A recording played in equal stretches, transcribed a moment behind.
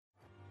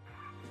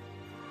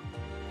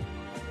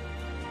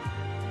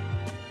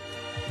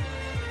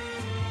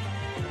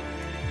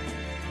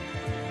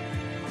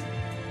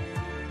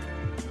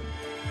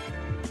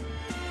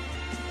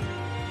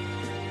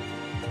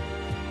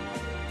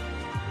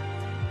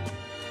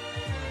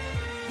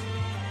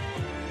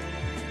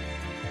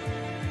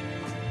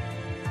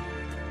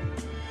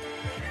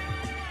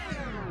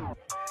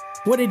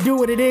What it do,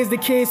 what it is, the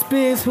Kid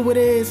Spiz, who it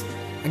is.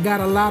 I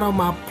got a lot on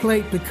my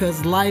plate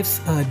because life's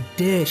a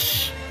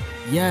dish.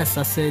 Yes,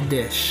 I said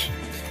dish.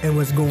 And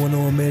what's going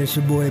on, man? It's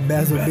your boy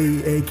Basil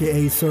B,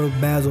 a.k.a. Sir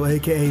Basil,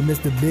 a.k.a.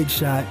 Mr. Big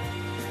Shot.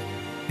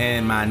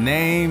 And my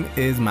name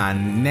is my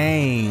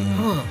name.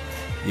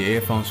 Your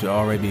earphones should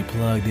already be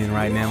plugged in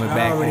right now. We're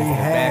back.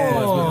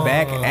 We're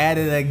back at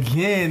it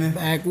again.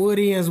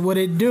 Backwoodians, what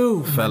it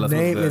do? Fellas, My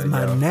name is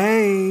my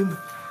name.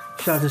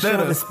 Shout out to Spitter.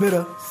 Sean the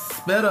Spitter.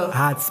 Spitter.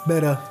 Hot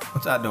Spitter.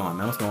 What y'all doing,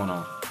 man? What's going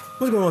on?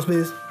 What's going on,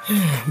 Spiz?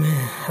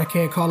 Man, I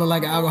can't call it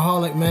like an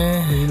alcoholic,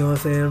 man. You know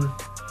what I'm saying?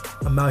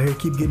 I'm out here,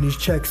 keep getting these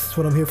checks. That's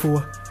what I'm here for.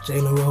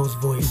 Jalen Rose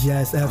voice.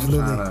 Yes,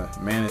 absolutely. I'm trying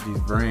to manage these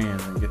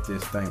brands and get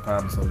this thing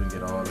popping so we can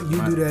get all this You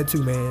money. do that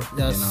too, man.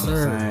 Yes, You know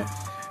sir. what I'm saying?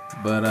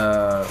 But,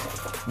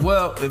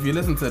 well, if you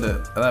listen to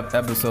the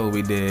episode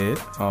we did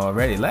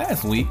already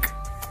last week,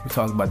 we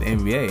talked about the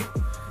NBA.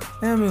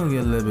 And we're going to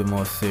get a little bit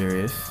more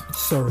serious.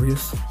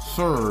 Serious.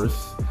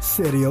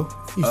 Serio.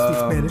 You speak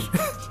Spanish.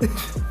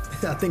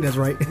 I think that's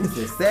right.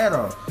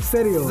 Serio.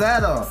 Serio.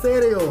 Serio.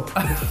 Serio.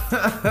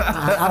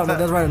 I don't know if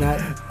that's right or not.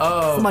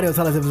 Somebody will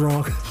tell us if it's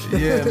wrong.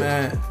 Yeah,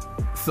 man.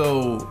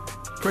 So,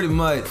 pretty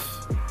much,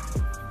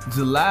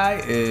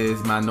 July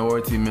is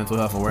Minority Mental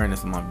Health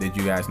Awareness Month. Did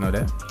you guys know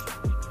that?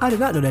 I did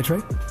not know that,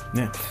 Trey.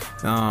 Yeah.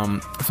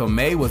 So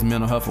May was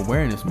Mental Health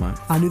Awareness Month.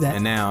 I knew that.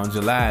 And now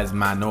July is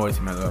Minority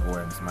Mental Health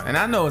Awareness Month. And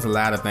I know it's a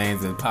lot of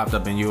things that popped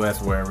up in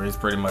U.S. wherever it's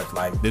pretty much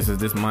like this is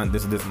this month,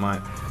 this is this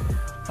month.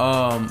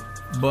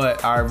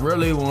 But I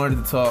really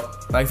wanted to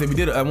talk. Like I said, we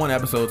did one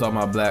episode talking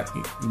about black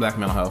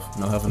mental health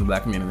in the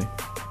black community.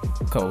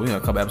 A couple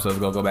episodes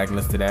ago. Go back and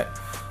listen to that.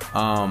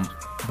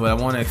 But I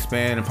want to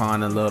expand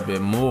upon it a little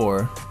bit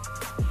more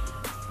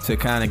to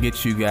kind of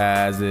get you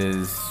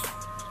guys'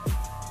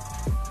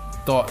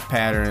 thought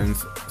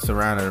patterns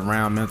surrounded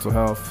around mental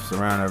health,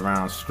 surrounded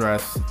around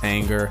stress,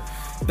 anger,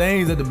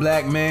 things that the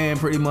black man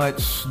pretty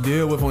much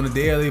deal with on the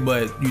daily,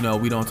 but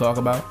we don't talk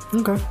about.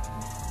 Okay.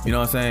 You know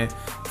what I'm saying?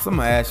 So I'm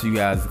gonna ask you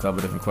guys a couple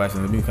different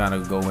questions. We can kind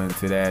of go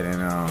into that,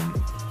 and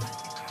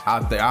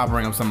I'll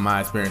bring up some of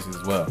my experiences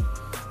as well,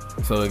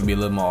 so it can be a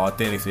little more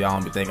authentic. So y'all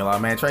don't be thinking like,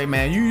 man, Trey,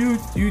 man, you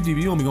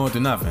don't be going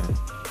through nothing.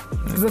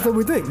 Because that's what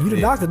we think. You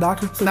the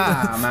doctor. So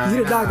Nah, man.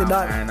 You the doctor.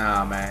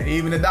 Nah, man.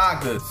 Even the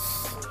doctors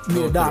Need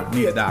a doctor.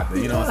 Need a doctor.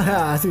 You know what I'm saying?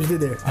 I see what you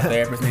did there. A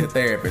therapist need a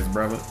therapist,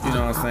 brother. You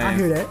know what I'm saying? I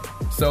hear that.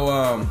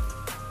 So,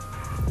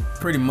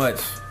 pretty much,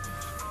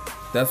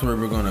 that's where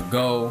we're gonna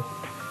go.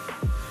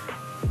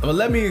 But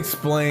let me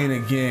explain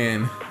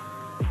again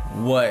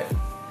what,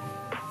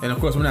 and of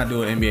course we're not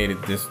doing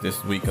NBA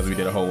this week because we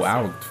did a whole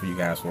hour for you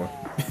guys for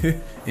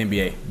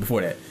NBA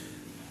before that.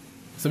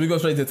 So we go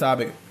straight to the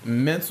topic: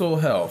 mental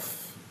health.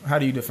 How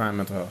do you define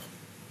mental health?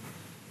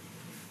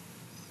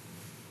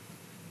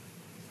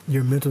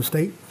 Your mental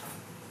state.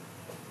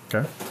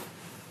 Okay.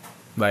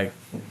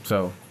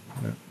 So,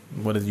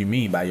 what do you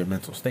mean by your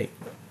mental state?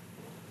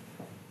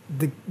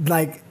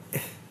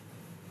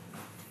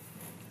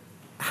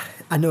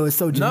 I know it's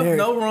so generic.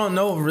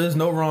 There's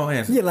no wrong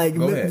answer. Yeah, your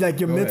Go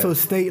mental ahead.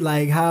 state,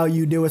 like how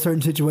you deal with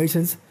certain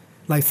situations,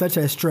 like such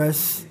as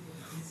stress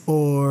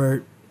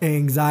or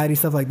anxiety,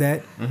 stuff like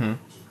that. Mm-hmm.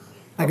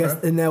 I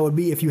guess, and that would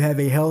be if you have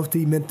a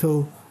healthy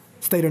mental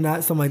state or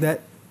not, something like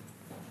that.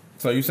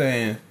 So you're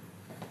saying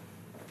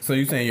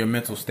your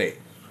mental state.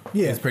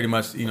 Yeah. It's pretty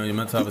much, your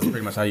mental health is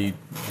pretty much how you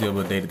deal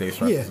with day-to-day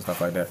stresses and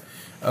stuff like that.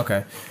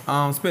 Okay.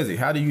 Spizzy,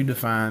 how do you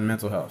define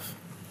mental health?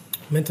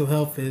 Mental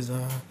health is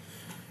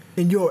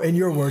In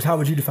your words, how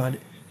would you define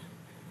it?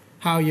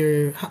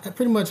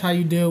 pretty much how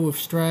you deal with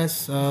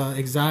stress,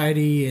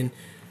 anxiety, and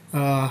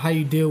how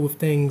you deal with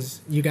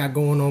things you got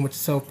going on with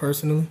yourself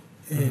personally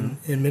and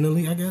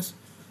mentally, I guess.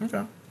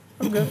 Okay.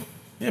 I'm good.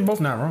 Yeah, both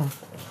not wrong.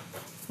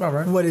 It's about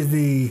right. What is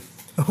the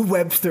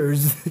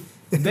Webster's?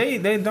 They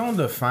don't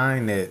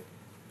define it.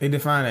 They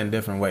define it in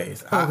different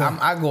ways. Okay.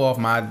 I go off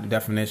my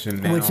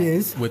definition now, Which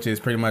is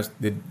pretty much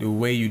the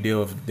way you deal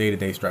with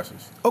day-to-day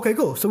stressors. Okay,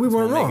 cool. So we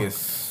weren't wrong.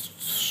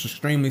 It's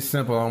extremely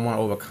simple. I don't want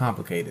to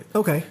overcomplicate it.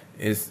 Okay.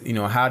 It's,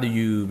 how do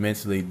you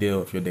mentally deal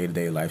with your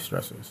day-to-day life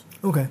stressors?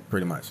 Okay.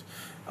 Pretty much.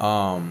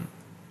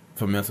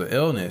 For mental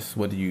illness,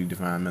 what do you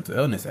define mental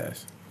illness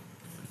as?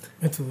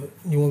 You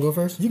want to go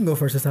first? You can go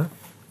first this time.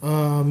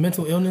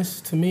 Mental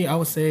illness, to me, I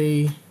would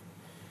say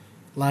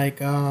like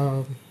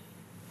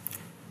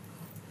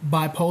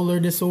bipolar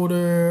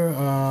disorder,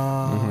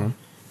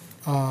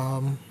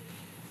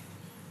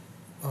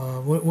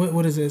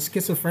 what is it,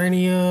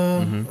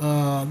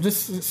 schizophrenia,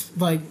 just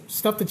like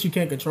stuff that you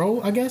can't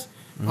control, I guess.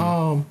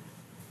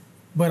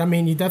 But I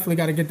mean, you definitely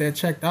got to get that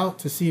checked out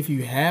to see if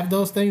you have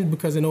those things,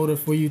 because in order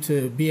for you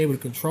to be able to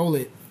control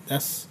it,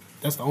 that's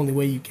the only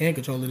way you can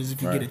control it is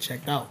if you get it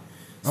checked out.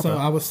 Okay. So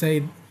I would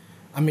say,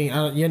 I mean,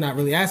 you're not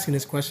really asking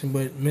this question,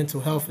 but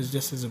mental health is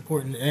just as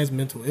important as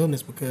mental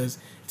illness, because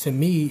to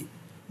me,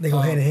 They go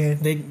hand in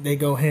hand. They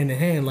go hand in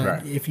hand. Like,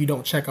 Right. if you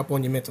don't check up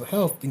on your mental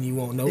health, then you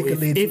won't know It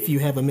could lead to- if you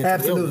have a mental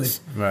Absolutely. illness.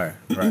 Right.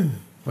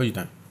 What do you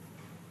think?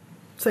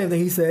 Same thing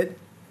he said.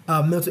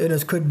 Mental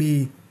illness could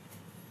be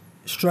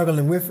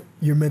struggling with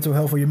your mental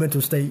health or your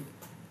mental state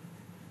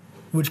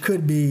which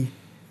could be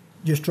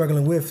you're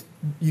struggling with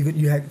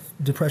you have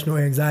depression or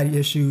anxiety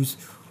issues,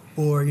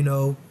 or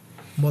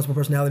multiple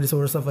personality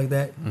disorder, stuff like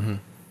that,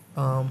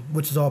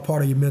 which is all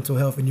part of your mental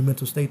health and your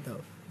mental state,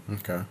 though.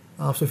 Okay.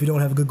 So if you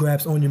don't have a good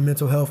grasp on your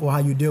mental health or how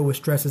you deal with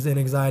stresses and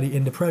anxiety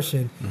and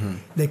depression,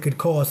 they could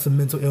cause some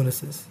mental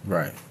illnesses.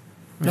 Right.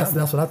 That's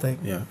what I think.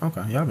 Yeah.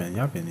 Okay. Y'all been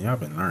learning. Y'all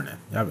been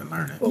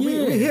learning. Well,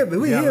 we here,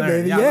 baby.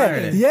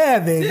 Learning. Yeah,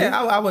 baby. Yeah,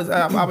 I would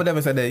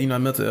definitely say that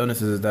mental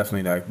illnesses is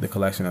definitely like the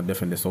collection of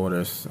different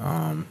disorders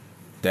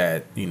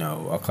that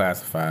are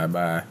classified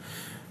by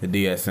the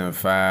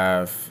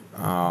DSM-5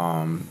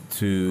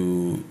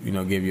 to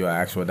give you an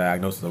actual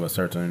diagnosis of a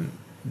certain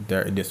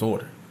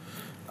disorder.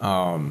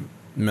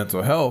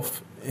 Mental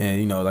health,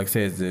 and like I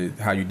said, is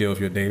how you deal with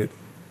your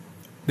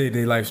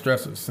day-to-day life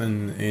stresses,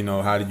 and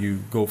how do you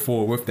go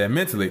forward with that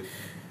mentally,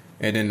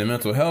 and then the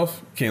mental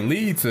health can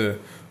lead to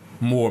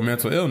more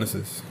mental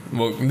illnesses.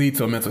 Well, lead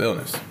to a mental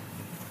illness.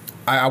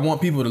 I want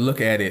people to look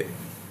at it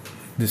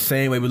the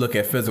same way we look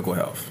at physical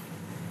health.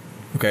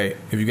 Okay,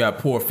 if you got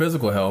poor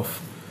physical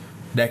health,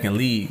 that can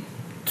lead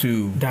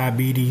to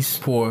diabetes,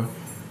 poor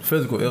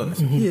physical illness.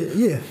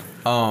 Yeah.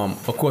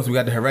 Of course, we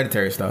got the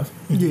hereditary stuff.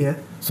 Yeah.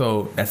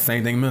 So that's the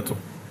same thing mental.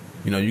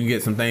 You can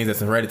get some things that's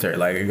hereditary.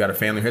 Like you got a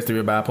family history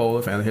of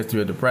bipolar, family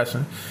history of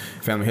depression,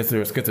 family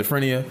history of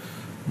schizophrenia.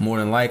 More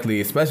than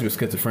likely, especially with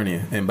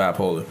schizophrenia and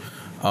bipolar,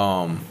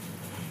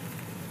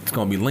 it's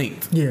going to be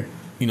linked. Yeah.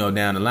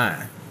 Down the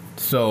line.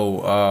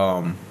 So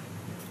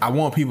I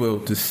want people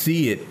to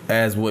see it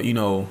as what,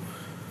 the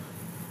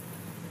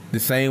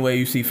same way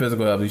you see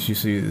physical health, you should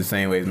see it the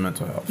same way as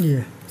mental health.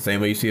 Yeah.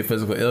 Same way you see a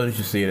physical illness,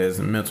 you see it as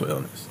a mental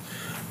illness.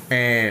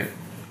 And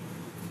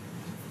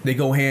they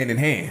go hand in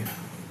hand.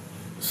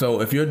 So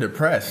if you're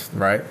depressed,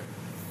 right?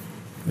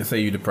 Let's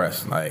say you're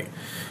depressed.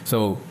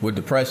 So with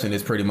depression,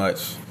 it's pretty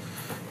much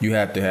you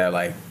have to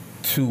have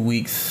 2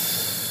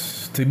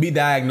 weeks. To be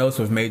diagnosed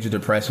with major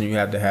depression, you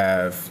have to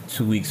have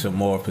 2 weeks or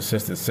more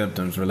persistent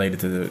symptoms related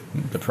to the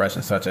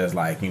depression, such as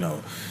lack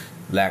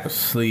of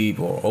sleep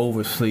or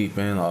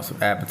oversleeping, loss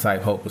of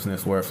appetite,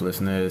 hopelessness,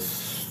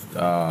 worthlessness,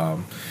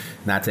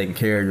 not taking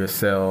care of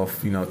yourself,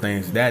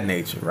 things of that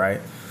nature,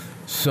 right?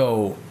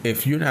 So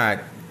if you're not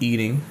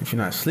eating, if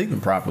you're not sleeping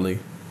properly,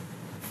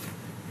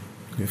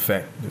 it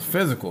affect your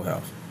physical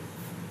health,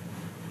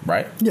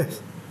 right?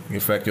 Yes. It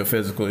affect your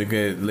physical, it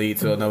could lead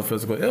to another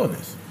physical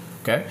illness,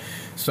 okay?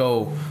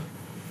 So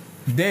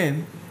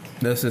then,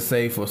 let's just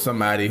say for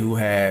somebody who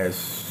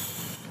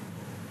has,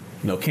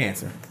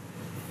 cancer,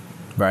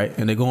 right?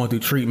 And they're going through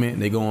treatment,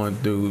 they're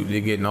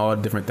getting all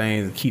the different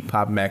things that keep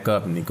popping back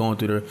up, and they're going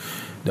through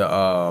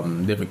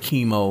the different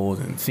chemos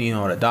and seeing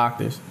all the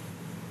doctors.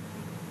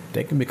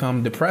 They can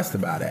become depressed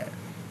about that.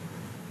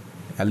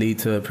 That lead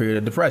to a period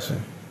of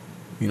depression.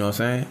 You know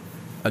what I'm saying?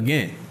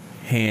 Again,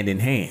 hand in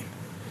hand.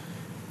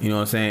 You know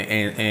what I'm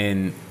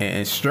saying?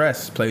 And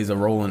stress plays a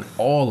role in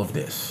all of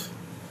this.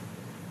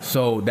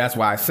 So that's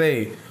why I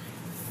say,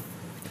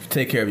 if you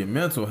take care of your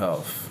mental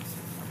health,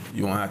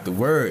 you won't have to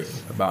worry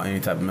about any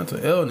type of mental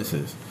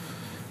illnesses,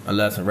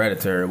 unless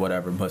hereditary or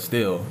whatever. But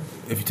still,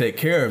 if you take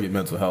care of your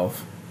mental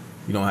health,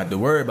 you don't have to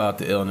worry about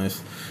the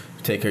illness. If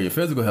you take care of your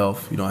physical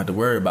health, you don't have to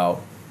worry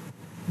about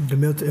the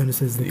mental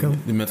illnesses that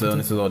come. The mental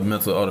illnesses or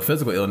the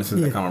physical illnesses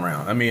that come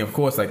around. I mean, of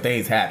course,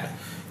 things happen.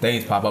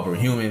 Things pop up. We're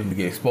human. We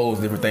get exposed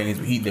to different things.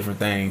 We eat different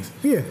things.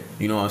 Yeah.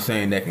 You know what I'm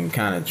saying? That can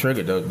kind of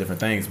trigger those different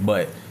things.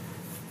 But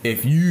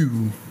if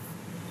you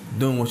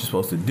doing what you're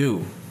supposed to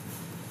do,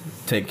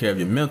 take care of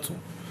your mental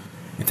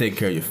and take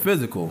care of your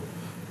physical,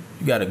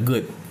 you got a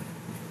good,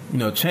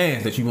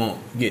 chance that you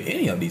won't get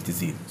any of these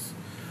diseases,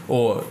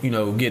 or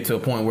get to a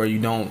point where you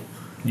don't,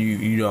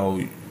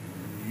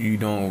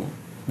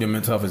 your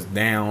mental health is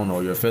down,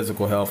 or your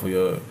physical health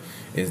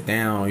is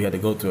down, or you have to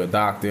go to a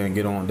doctor and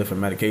get on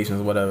different medications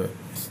or whatever.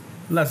 It's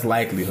less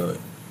likelihood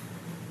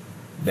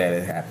that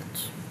it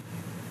happens.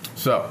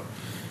 So,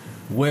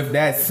 with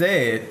that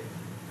said,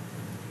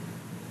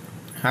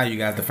 how you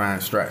guys define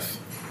stress?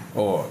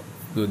 Or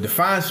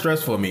define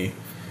stress for me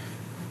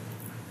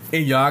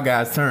in y'all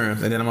guys'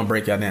 terms, and then I'm gonna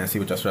break y'all down and see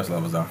what your stress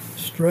levels are.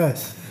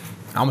 Stress.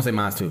 I'm gonna say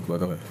mine too, but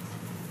go ahead.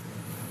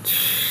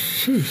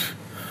 Sheesh.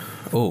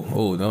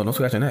 Oh, no, don't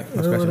scratch your neck.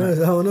 I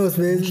don't know,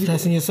 man.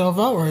 Stressing yourself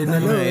out right now. I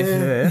know,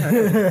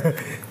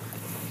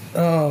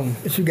 man.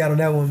 What you got on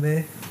that one,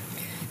 man?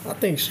 I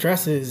think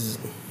stress is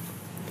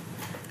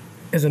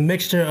a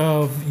mixture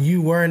of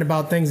you worrying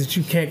about things that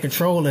you can't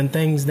control and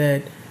things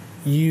that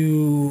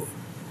you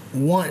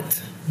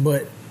want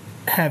but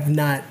have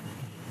not,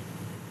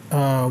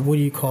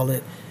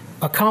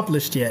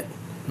 accomplished yet.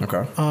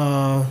 Okay.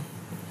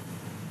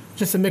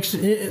 Just a mixture.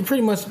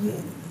 Pretty much.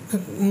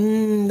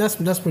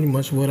 That's pretty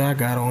much what I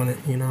got on it.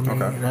 You know what I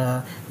mean?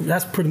 Okay.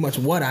 That's pretty much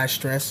what I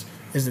stress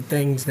is the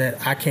things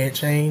that I can't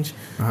change,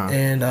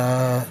 and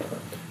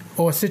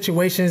or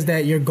situations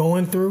that you're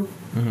going through.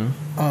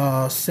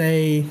 Mm-hmm.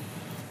 Say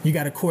you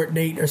got a court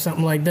date or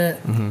something like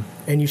that,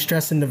 and you're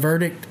stressing the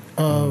verdict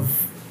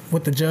of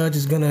what the judge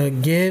is gonna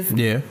give.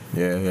 Yeah.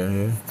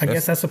 I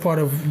guess that's a part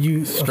of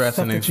you stress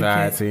stuff and that you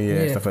can't-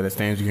 anxiety. Stuff like that.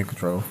 Things you can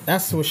control.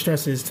 That's what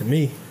stress is to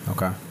me.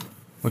 Okay.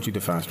 What you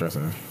define stress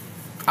as?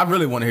 I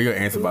really want to hear your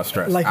answer about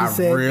stress. Like you I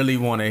said, really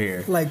want to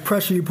hear. Like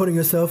pressure you're putting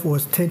yourself or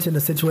tension a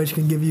situation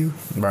can give you.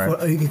 Right.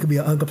 Or it could be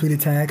an uncompleted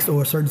task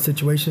or a certain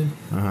situation.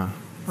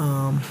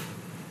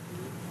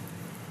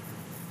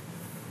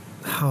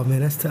 Oh man,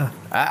 that's tough.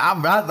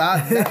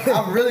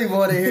 I really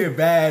want to hear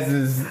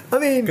Baz's. I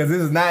mean, because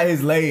this is not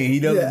his lane. He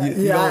doesn't.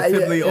 You don't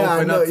typically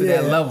open up to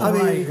that level. I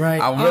mean, Right.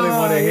 I really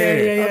want to hear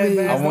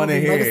it. I want to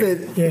hear like I it.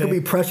 said, it could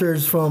be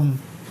pressures from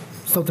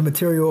something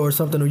material or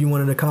something you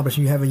want to accomplish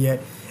and you haven't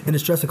yet, and the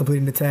stress of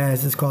completing the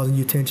task is causing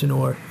you tension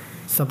or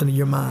something in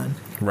your mind.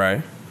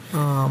 Right.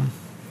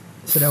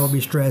 So that would be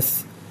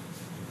stress.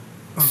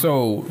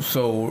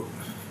 So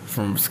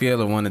from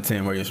scale of 1 to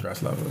 10, where your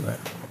stress level is at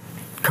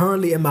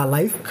Currently in my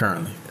life,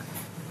 currently?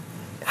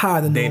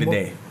 higher than Day to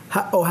normal. day.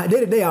 Day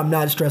to day, I'm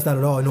not stressed out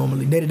at all.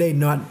 Normally, day to day,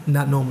 not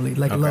normally.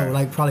 Like Okay. low,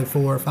 like probably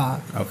 4 or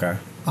 5. Okay.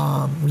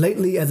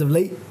 Lately, as of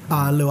late,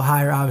 a little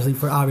higher, obviously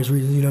for obvious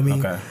reasons. You know what I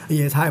mean? Okay.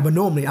 Yeah, it's higher, but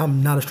normally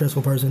I'm not a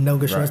stressful person. Don't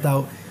get stressed Right.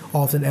 out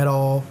often at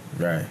all.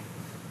 Right.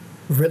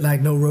 Like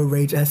no road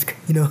rage esque.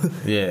 You know?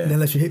 Yeah.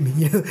 Unless you hit me.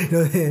 You know what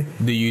I'm saying?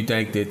 Do you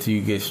think that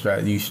you get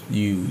stressed?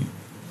 You.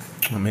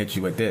 I'm gonna hit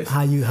you with this.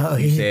 How you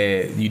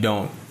said you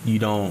don't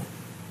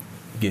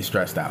get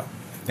stressed out.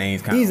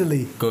 Things kind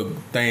Easily. of good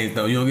things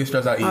though. You don't get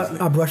stressed out easily.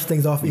 I brush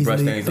things off You brush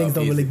easily. Things off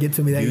don't really easily. get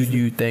to me that Do easily.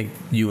 you think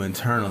you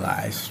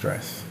internalize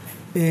stress?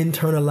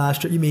 Internalize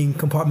stress. You mean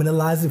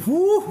compartmentalize it?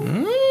 Woo!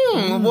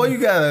 Boy, you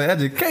got an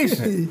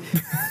education.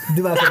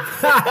 Do I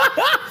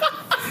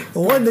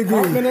 1 degree.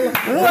 1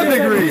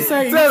 degree. You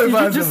say, Tell me you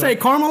about just something.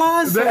 say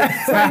caramelize?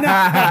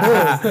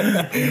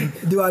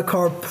 Do I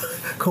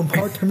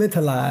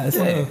compartmentalize? Do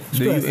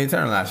you Stress.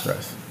 internalize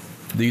stress?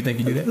 Do you think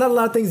you do that? Not a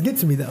lot of things get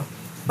to me though,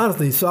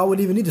 honestly. So I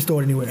wouldn't even need to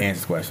store it anywhere.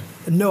 Answer the question.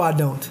 No, I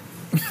don't.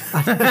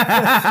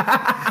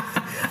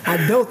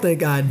 I don't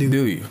think I do.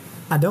 Do you?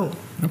 I don't.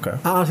 Okay.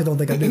 I honestly don't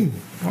think I do.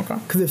 Okay.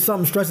 Because if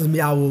something stresses me,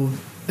 I will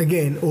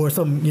again, or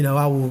something,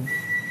 I will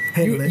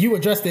handle it. You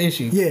address the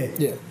issue. Yeah.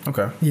 Yeah.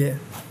 Okay. Yeah.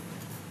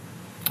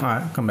 All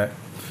right. Come back.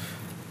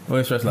 What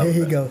is stress level?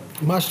 Here you go.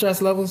 My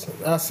stress levels,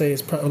 I say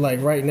it's probably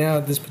like right now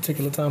at this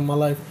particular time in my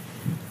life.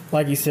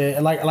 Like you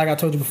said, like I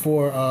told you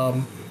before,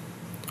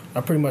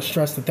 I pretty much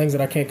stress the things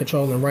that I can't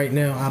control, and right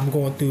now I'm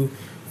going through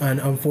an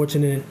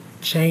unfortunate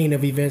chain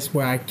of events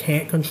where I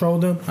can't control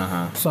them.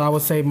 So I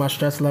would say my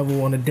stress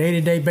level on a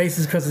day-to-day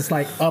basis, because it's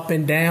like up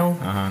and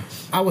down,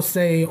 I would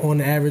say on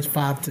the average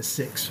 5 to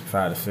 6.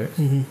 5 to 6.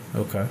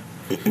 Okay.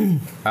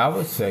 I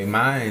would say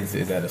mine is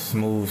at a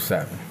smooth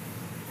 7.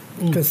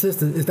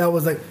 Consistent. If that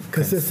was like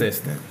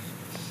consistent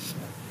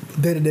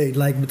day to day,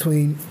 like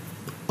between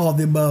all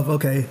the above.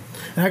 Okay.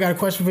 And I got a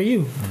question for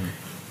you.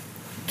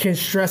 Can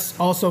stress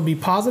also be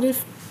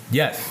positive?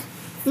 Yes.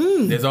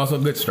 There's also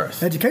good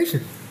stress.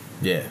 Education.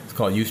 Yeah, it's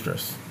called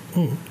eustress.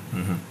 You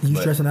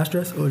But- stress and I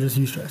stress, or just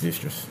you stress?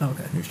 Eustress.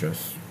 Okay.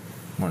 Eustress.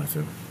 1 or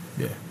 2.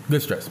 Yeah.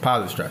 Good stress.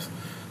 Positive stress.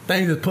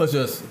 Things that push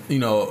us,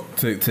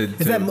 to.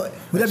 Is that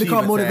would that be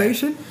called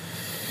motivation?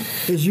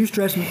 Is you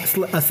stress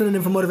a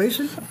synonym for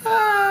motivation?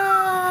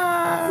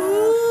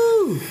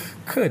 Ooh.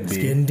 Could be.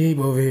 Getting deep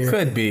over here.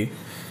 Could be.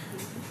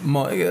 I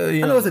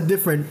know it's a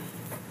different.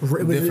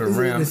 Different is it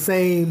realm. the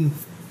same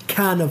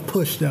kind of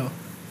push though?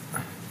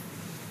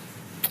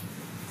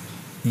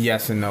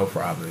 Yes and no,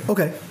 probably.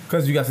 Okay.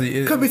 Because you got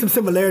to. Could be some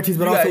similarities,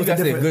 but also you it's got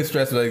to say different. good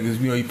stress, like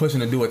you're pushing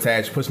to do a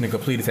task, pushing to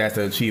complete a task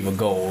to achieve a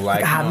goal.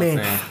 Like, Ah you know man,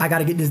 what I'm saying? I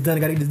gotta get this done.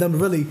 But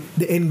really,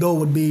 the end goal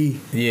would be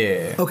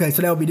Yeah. okay.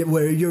 So that would be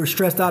where you're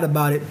stressed out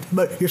about it,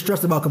 but you're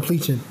stressed about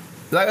completion.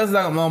 Like it's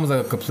like almost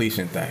like a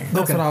completion thing.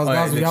 That's Okay. what I was.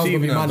 That was going to be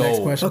Achieving my a next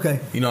goal. question. Okay.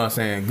 You know what I'm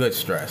saying? Good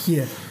stress.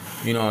 Yeah.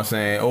 You know what I'm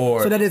saying?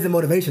 Or So that isn't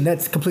motivation.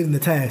 That's completing the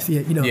task.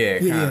 Yeah. Yeah,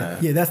 kinda.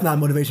 Yeah. That's not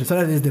motivation. So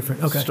that is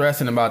different. Okay.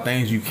 stressing about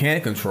things you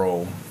can't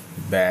control.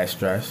 Bad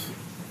stress.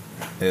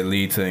 It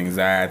leads to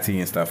anxiety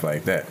and stuff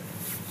like that.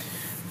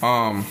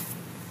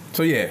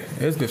 So yeah,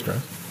 it's good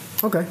stress.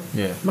 Okay.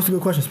 Yeah. That's a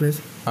good question, Spence.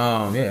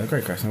 Yeah,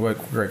 great question.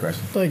 Great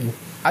question. Thank you.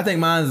 I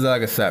think mine is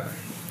like a 7.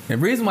 The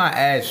reason why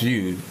I asked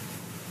you,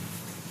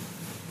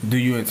 do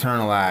you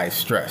internalize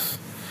stress?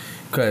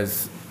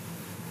 Because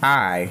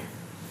I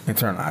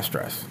internalize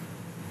stress.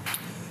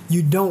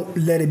 You don't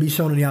let it be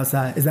shown on the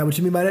outside. Is that what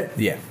you mean by that?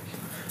 Yeah.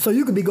 So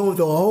you could be going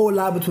through a whole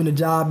lot between the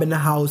job and the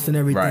house and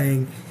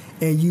everything,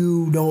 and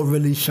you don't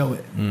really show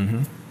it.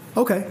 Mm-hmm.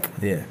 Okay.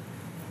 Yeah.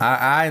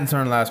 I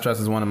internalize stress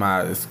as one of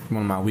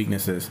my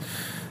weaknesses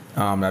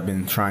that I've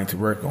been trying to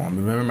work on.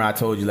 Remember I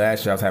told you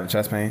last year I was having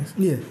chest pains?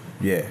 Yeah.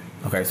 Yeah.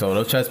 Okay, so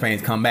those chest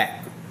pains come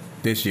back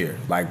this year,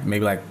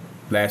 maybe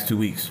last 2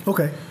 weeks.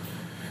 Okay.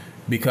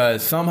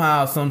 Because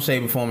somehow, some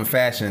shape, or form, and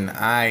fashion,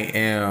 I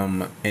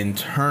am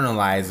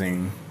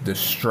internalizing the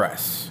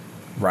stress.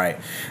 Right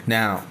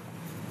now,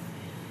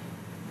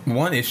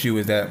 one issue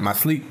is that my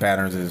sleep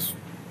patterns is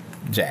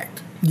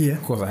jacked. Yeah.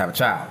 Of course, I have a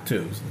child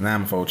too. Now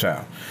I'm a full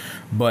child,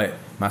 but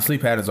my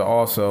sleep patterns are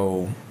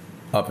also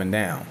up and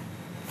down.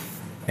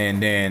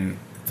 And then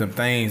some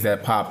things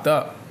that popped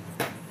up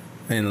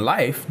in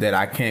life that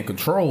I can't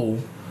control,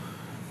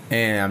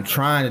 and I'm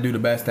trying to do the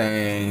best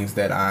things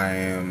that I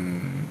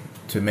am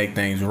to make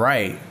things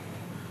right,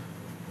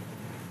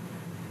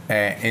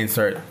 and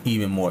insert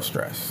even more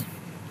stress.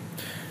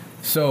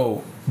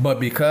 So, but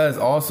because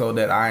also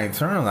that I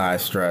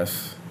internalize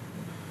stress,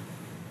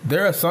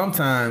 there are some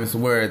times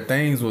where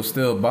things will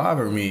still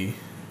bother me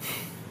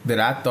that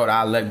I thought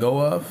I let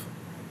go of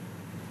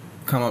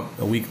come up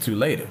a week or two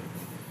later.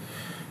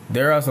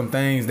 There are some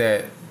things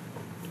that...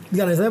 You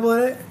got an example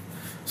of that?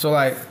 So,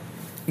 like,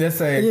 let's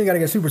say... You ain't got to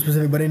get super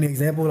specific, but any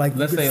example? Like,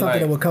 let's say something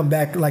like, that will come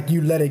back, like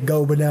you let it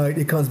go, but now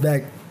it comes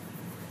back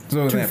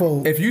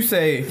twofold. If you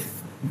say...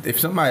 If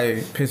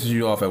somebody pisses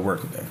you off at work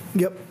today...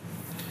 Yep.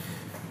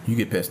 You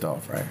get pissed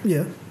off, right?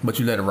 Yeah. But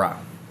you let it rock.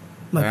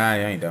 Like, I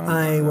ain't done.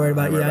 I ain't worried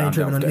about it. Yeah, I ain't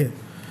tripping on it.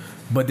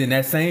 But then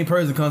that same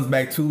person comes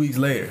back 2 weeks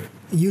later.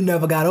 You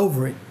never got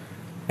over it.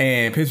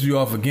 And pisses you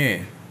off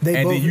again.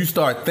 Then you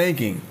start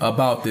thinking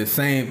about the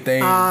same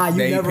thing.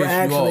 You never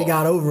actually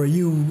got over it.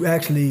 You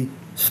actually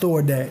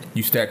stored that.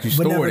 You stored it.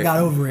 But never got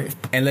over it.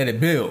 And let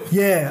it build.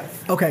 Yeah.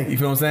 Okay. You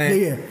feel what I'm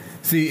saying? Yeah.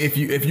 See, if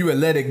you had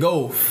let it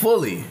go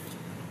fully,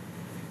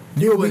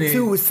 it would be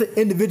two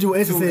individual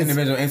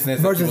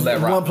instances versus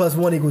 1 +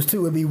 1 =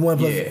 2. It'd be 1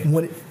 +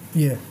 1.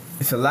 Yeah.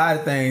 It's a lot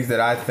of things that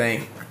I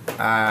think.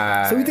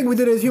 So you think we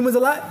do this as humans a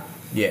lot?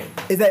 Yeah.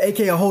 Is that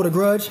aka hold a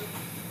grudge?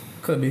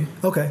 Could be.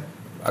 Okay.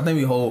 I think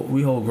we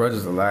hold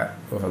grudges a lot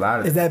with a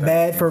lot of. Is that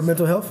bad for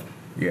mental health?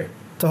 Yeah.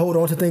 To hold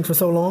on to things for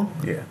so long?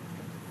 Yeah.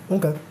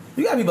 Okay.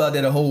 You got people out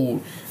there that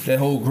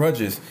hold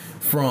grudges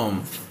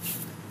from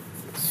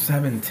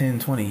 7, 10,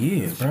 20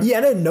 years, bro. Yeah,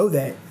 I didn't know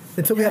that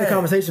until we had a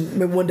conversation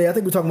one day. I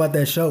think we were talking about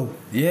that show.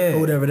 Yeah. Or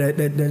whatever,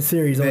 that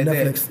series on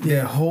Netflix.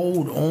 That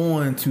hold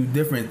on to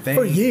different things.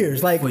 For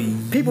years. Like,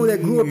 people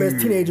that grew up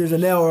as teenagers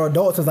and now are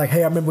adults is like,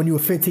 hey, I remember when you were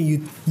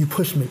 15, you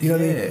pushed me. You know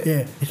what I mean?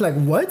 Yeah. It's like,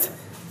 what?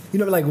 You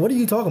know, like, what are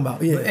you talking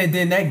about? Yeah. And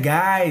then that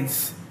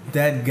guides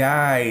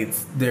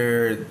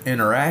their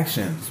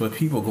interactions with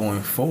people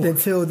going forward.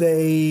 Until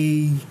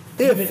they...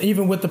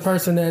 Even with the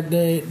person that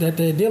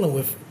they're dealing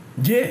with.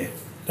 Yeah.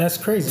 That's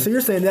crazy. So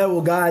you're saying that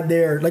will guide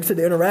their, like I said,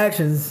 the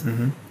interactions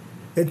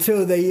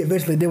until they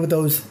eventually deal with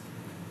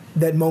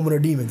that moment or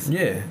demons.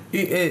 Yeah. Let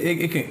me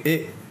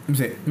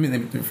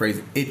rephrase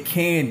it. It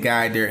can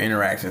guide their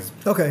interactions.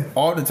 Okay.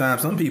 All the time.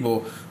 Some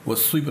people will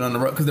sweep it on the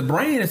rug because the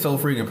brain is so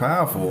freaking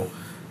powerful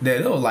that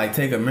it'll like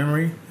take a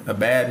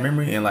bad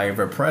memory, and like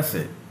repress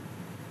it.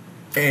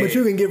 But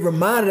you can get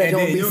reminded that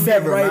you'll be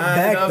set right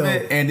back though.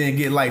 And then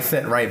get like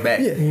set right back.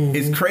 Yeah. Mm-hmm.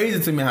 It's crazy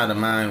to me how the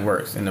mind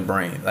works in the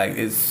brain. Like,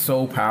 it's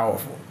so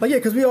powerful. Like, yeah,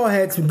 because we all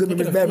had some good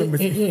memories, bad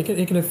memories.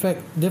 It can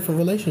affect different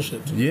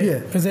relationships. Yeah.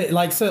 Because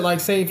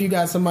say if you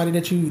got somebody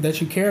that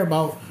you care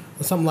about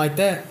or something like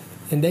that,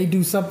 and they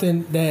do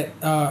something that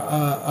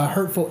a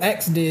hurtful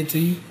ex did to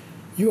you,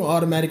 you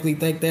automatically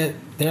think that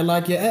they're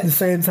like your ex. At the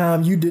same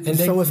time, you did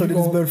so-and-so did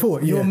this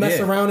before. You'll mess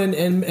around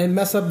and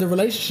mess up the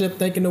relationship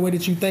thinking the way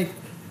that you think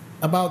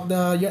about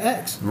your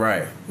ex.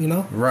 Right. You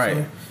know? Right.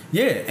 So.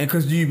 Yeah, and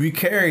because we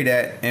carry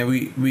that, and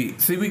we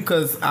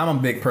because I'm a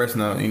big person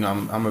of,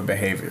 I'm a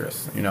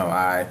behaviorist.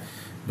 I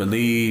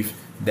believe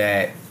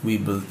that we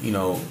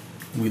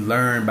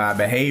learn by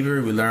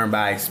behavior, we learn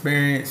by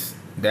experience.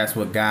 That's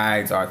what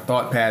guides our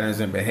thought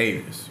patterns and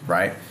behaviors,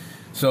 right?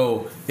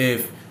 So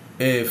if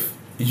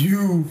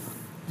you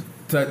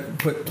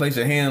place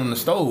your hand on the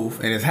stove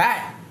and it's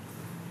hot,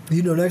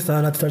 next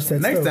time not to touch that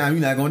stove. Next time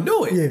you're not gonna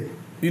do it. Yeah.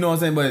 You know what I'm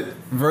saying? But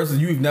versus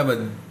you've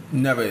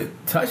never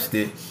touched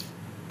it,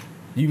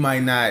 you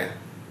might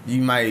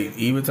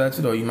either touch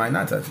it or you might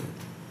not touch it.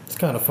 It's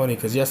kind of funny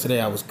because yesterday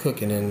I was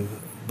cooking and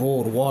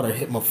boiled water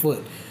hit my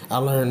foot. I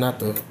learned not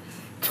to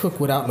cook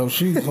without no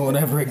shoes on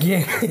ever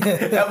again.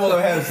 That boy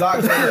had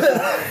socks on.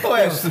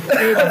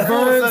 It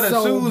burned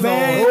so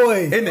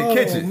bad. In the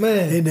kitchen.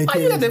 Man. In the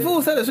kitchen. You got that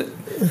full set of shoes?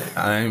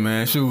 I ain't,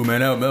 man. Shoes, man.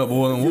 That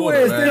boiling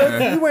water,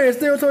 man. You wearing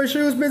steel toe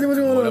shoes, busy? What's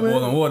going on, man? That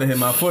boiling water hit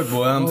my foot,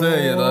 boy. I'm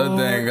telling you, the other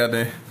thing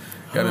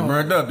got it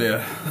burnt up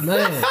there.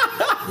 Man.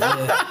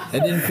 Yeah. It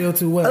didn't feel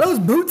too well. Are those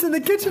boots in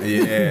the kitchen?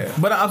 Yeah.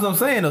 But that's what I'm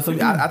saying, though. So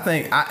I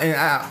think,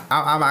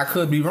 I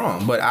could be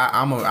wrong, but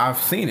I've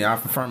seen it. I'm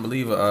a firm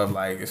believer of,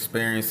 like,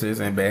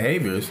 experiences and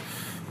behaviors,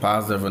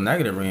 positive or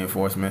negative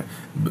reinforcement,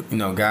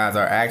 guides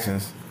our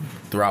actions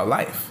throughout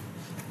life.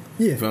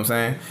 Yeah. You feel what I'm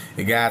saying?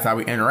 It guides how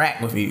we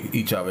interact with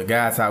each other. It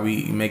guides how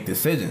we make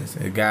decisions.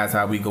 It guides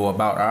how we go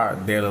about our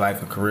daily life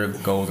and career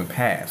goals and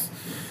paths.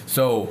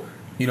 So,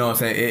 you know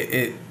what I'm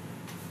saying?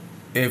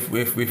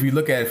 If you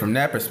look at it from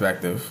that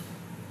perspective,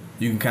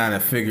 you can kind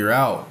of figure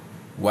out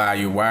why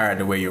you're wired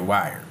the way you're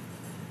wired.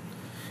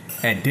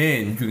 And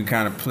then you can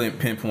kind of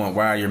pinpoint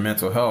why your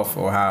mental health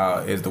or how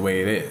is the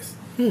way it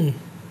is.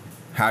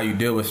 How you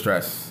deal with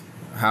stress.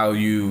 How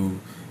you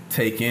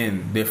take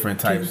in different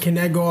types. Can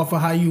that go off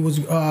of how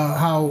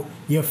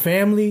your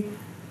family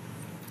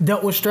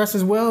dealt with stress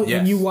as well? Yes.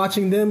 And you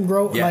watching them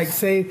grow? Yes. Like,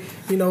 say,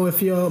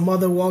 if your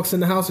mother walks in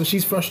the house and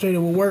she's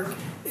frustrated with work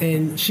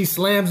and she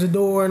slams the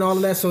door and all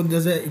of that. So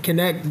can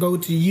that go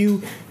to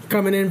you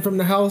coming in from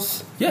the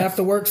house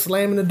after work,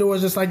 slamming the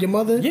doors just like your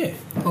mother? Yeah.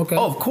 Okay.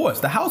 Oh, of course.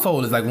 The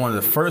household is like one of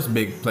the first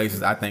big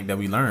places I think that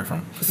we learn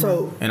from.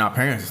 So and our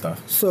parents and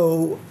stuff.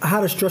 So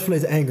how does stress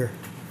relate to anger?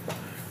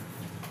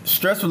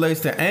 Stress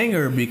relates to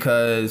anger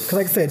because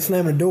like I said,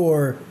 slamming the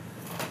door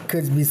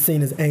could be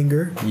seen as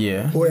anger.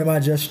 Yeah. Or am I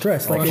just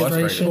stressed? Or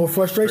frustration. Or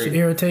frustration.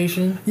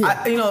 Irritation. Yeah.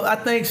 I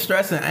think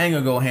stress and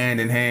anger go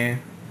hand in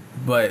hand,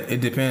 but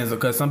it depends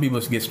because some people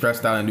get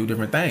stressed out and do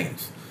different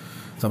things.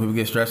 Some people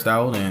get stressed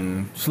out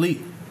and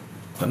sleep.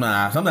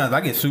 Sometimes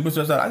I get super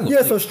stressed out. I can go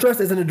sleep. So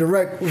stress isn't a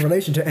direct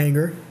relation to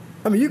anger.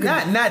 I mean, you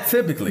can not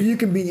typically. You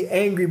can be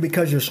angry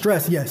because you're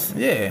stressed. Yes.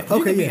 Yeah.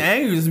 You can be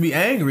angry. Just be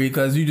angry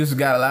because you just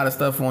got a lot of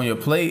stuff on your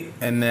plate,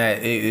 and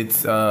that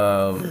it's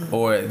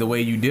or the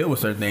way you deal with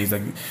certain things.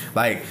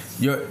 Like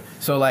you're.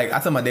 So like I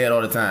tell my dad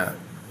all the time.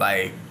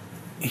 Like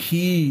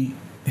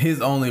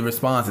his only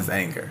response is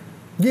anger.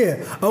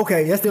 Yeah.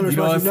 Okay. That's the only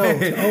response you know.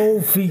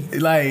 Oh, feet.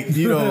 Like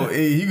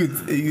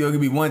it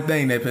could be one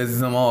thing that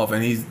pisses him off,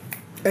 and he's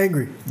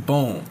angry.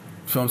 Boom.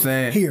 You know what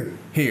I'm saying?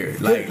 Here.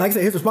 Like I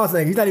said, his response is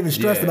angry. He's not even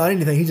stressed about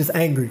anything. He's just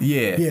angry.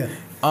 Yeah. Yeah.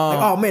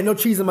 Oh man, no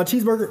cheese in my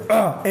cheeseburger.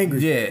 Angry.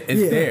 Yeah,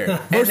 it's there.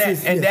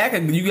 Versus,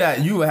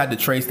 that you would have to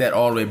trace that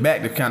all the way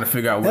back to kind of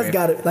figure out where. That's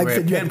got it. Like I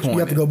said, you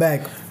have to go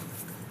back.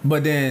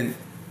 But then,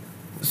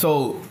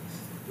 so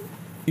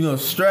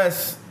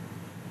stress.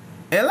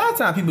 And a lot of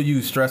times people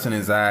use stress and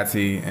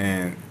anxiety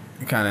and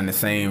kind of in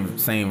the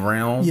same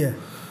realm. Yeah.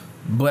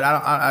 But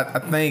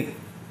I think.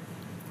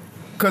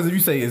 Because if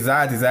you say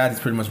anxiety is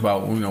pretty much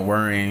about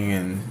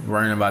worrying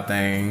about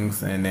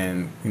things, and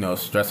then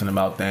stressing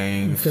about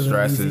things.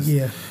 Stress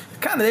is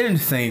kind of in the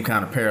same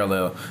kind of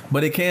parallel,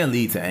 but it can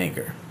lead to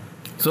anger.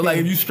 So like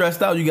if you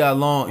stressed out, you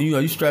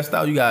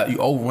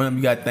overwhelmed,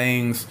 you got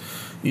things,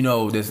 that's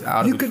out of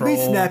control. You could be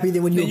snappy.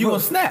 Then when you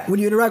gonna snap. When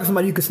you interact with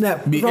somebody, you can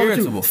snap. Be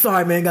irritable.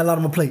 Sorry, man, got a lot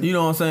on my plate. You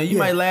know what I'm saying? You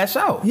might lash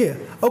out. Yeah.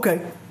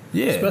 Okay.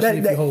 Yeah, especially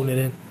if you're holding it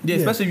in. Yeah,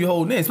 especially if you're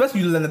holding it in.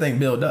 Especially if you let the thing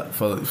build up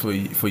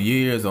for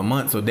years or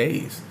months or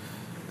days.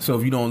 So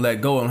if you don't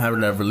let go and have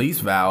that release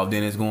valve,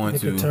 then it's going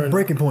to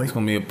breaking point. It's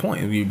going to be a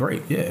point. It'll be a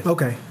break. Yeah.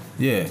 Okay.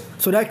 Yeah.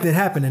 So that could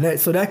happen, and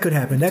that could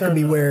happen. That could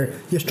be where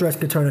your stress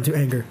could turn into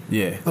anger.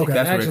 Yeah. Okay.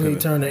 That's actually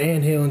turn the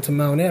anthill into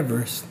Mount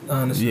Everest.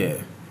 Honestly.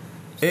 Yeah.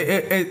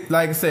 It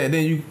like I said,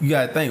 then you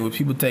got to think when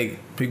people take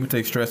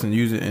stress and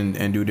use it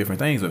and do different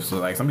things with. So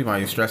like some people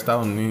might get stressed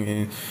out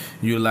and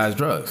utilize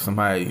drugs.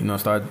 Somebody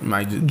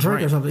might just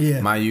drink or something.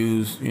 Yeah, might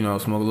use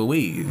smoke a little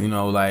weed.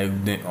 Or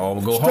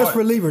go stress hard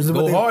relievers.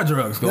 Go hard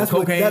drugs. Go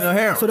cocaine or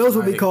heroin. So those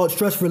would be called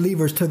stress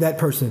relievers to that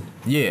person.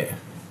 Yeah.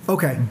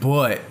 Okay.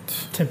 But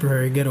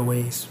temporary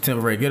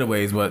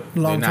getaways, but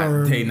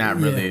they're not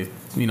really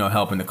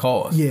helping the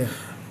cause. Yeah.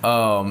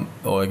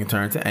 Or it can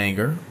turn to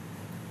anger.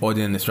 Or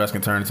then the stress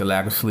can turn into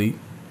lack of sleep.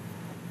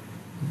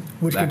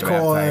 Which can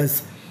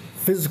cause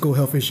physical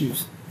health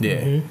issues.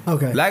 Yeah. Mm-hmm.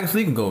 Okay. Lack of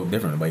sleep can go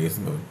different ways.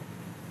 It can go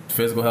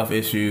physical health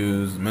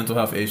issues, mental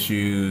health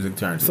issues. It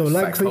turns to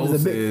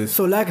psychosis.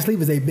 Lack of sleep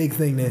is a big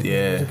thing then.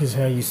 Yeah. Because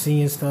how you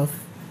seeing stuff.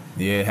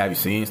 Yeah, have you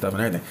seen stuff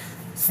and everything.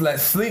 Like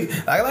sleep.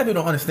 Like a lot of people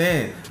don't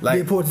understand the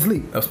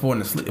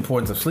importance of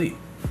importance of sleep.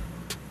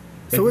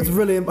 So it's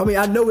really, I mean,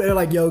 I know they're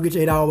like, yo, get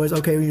your 8 hours.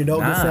 Okay, when you don't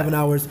get 7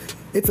 hours,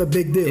 it's a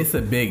big deal. It's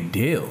a big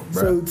deal,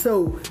 bro.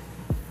 So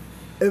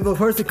if a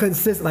person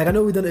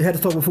had to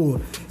talk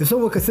before. If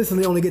someone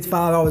consistently only gets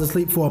 5 hours of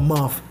sleep for a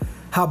month,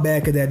 how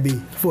bad could that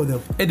be for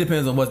them? It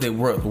depends on what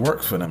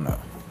works for them, though.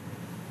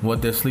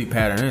 What their sleep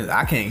pattern is.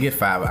 I can't get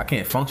 5. I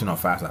can't function on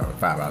 5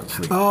 hours of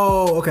sleep.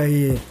 Oh, okay,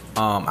 yeah.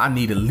 I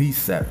need at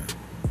least 7.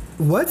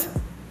 What?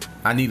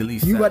 I need at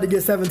least 7. You about to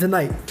get 7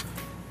 tonight?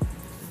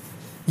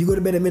 You go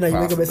to bed at midnight, you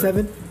wake up at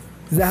 7?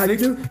 Is that how you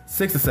do?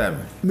 6 to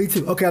 7. Me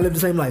too. Okay, I live the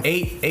same life.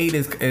 8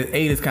 is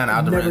kind of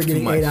out the range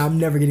too much. I'm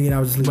never getting 8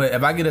 hours of sleep. But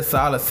if I get a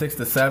solid 6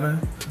 to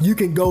 7, you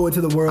can go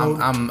into the world.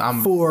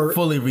 I'm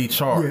fully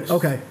recharged. Yeah,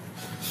 okay.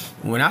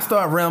 When I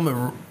start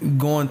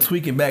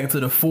tweaking back into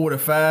the 4 to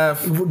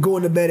 5,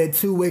 going to bed at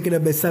 2, waking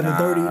up at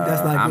 7:30,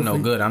 that's not. I'm no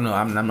good.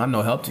 I'm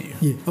no help to you.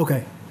 Yeah.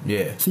 Okay.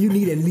 Yeah. So you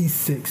need at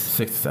least 6.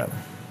 6 to 7.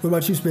 What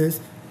about you, Spiz?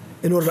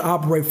 In order to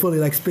operate fully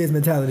like Spiz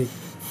mentality.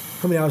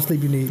 How many hours of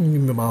sleep you need? Give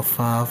me about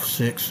 5,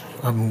 6.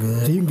 I'm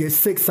good. So you can get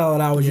 6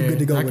 solid hours. Yeah, you're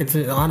good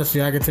to go.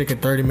 Honestly, I could take a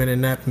 30-minute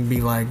nap and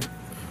be like.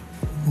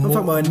 I'm talking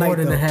about at night, more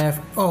than though. a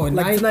half. Oh, at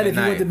like night. Tonight, if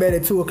you went to bed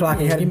at 2 o'clock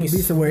and had to be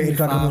somewhere at 8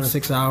 o'clock in the morning.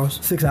 6 hours.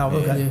 6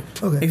 hours. Okay.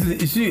 Yeah.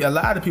 Okay. See, a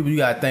lot of people you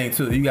gotta think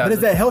too. But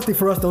is that healthy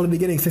for us to only be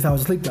getting 6 hours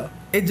of sleep though?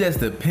 It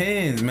just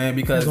depends, man.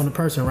 Because depends on the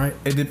person, right?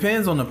 It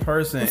depends on the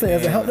person. I'm saying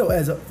as a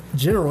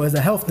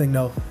health thing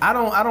though. I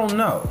don't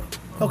know.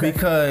 Okay.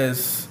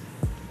 Because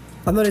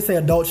I know they say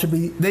adults should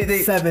be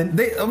 7.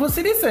 They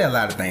say a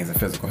lot of things in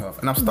physical health,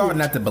 and I'm starting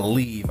not to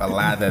believe a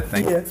lot of the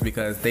things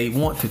because they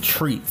want to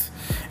treat.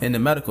 In the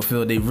medical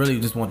field, they really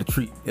just want to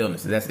treat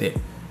illnesses. That's it.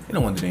 They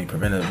don't want to do any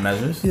preventive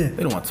measures. Yeah.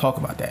 They don't want to talk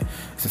about that.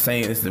 It's the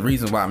same. It's the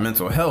reason why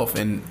mental health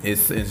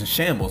is in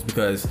shambles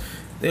because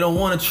they don't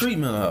want to treat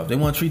mental health. They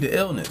want to treat the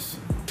illness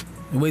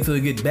and wait till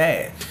it gets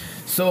bad.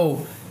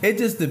 So it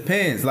just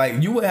depends.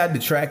 Like you would have to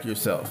track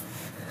yourself.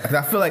 Because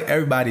I feel like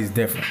everybody's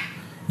different.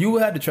 You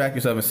would have to track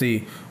yourself and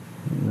see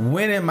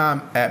when am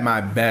I at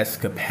my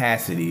best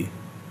capacity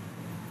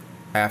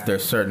after a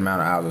certain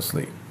amount of hours of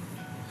sleep.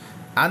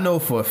 I know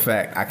for a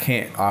fact I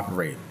can't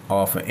operate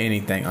off of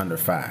anything under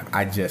 5.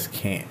 I just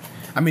can't.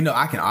 I mean, no,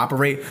 I can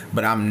operate,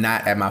 but I'm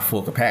not at my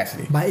full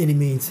capacity. By any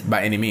means.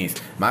 By any means.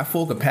 My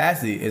full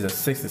capacity is a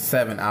 6 to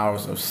 7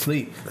 hours of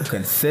sleep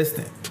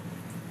consistent.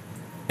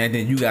 And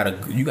then you got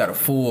a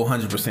full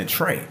 100%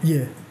 tray.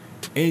 Yeah.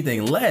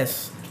 Anything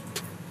less,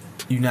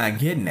 you're not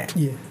getting that.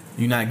 Yeah.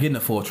 You're not getting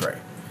a full tray.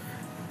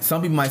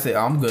 Some people might say,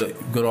 oh, I'm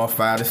good off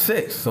 5 to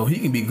 6. So he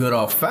can be good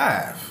off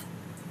 5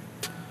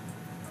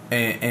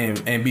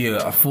 and be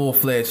a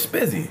full-fledged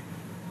spizzy. You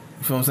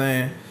feel what I'm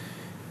saying?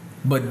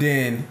 But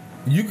then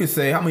you could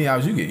say, how many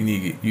hours you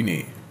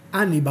need?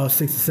 I need about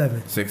 6 to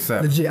 7. 6 to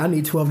 7. Legit, I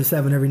need 12 to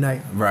 7 every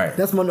night. Right.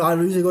 That's my. I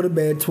usually go to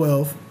bed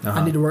 12.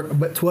 I need to work,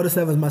 but 12 to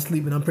 7 is my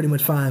sleep, and I'm pretty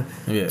much fine.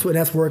 Yeah. So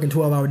that's working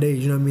 12-hour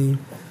days. You know what I mean?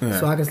 Yeah.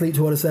 So I can sleep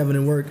 12 to 7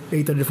 and work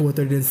 8:30 to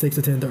 4:30, then 6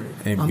 to 10:30.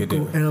 And I'm good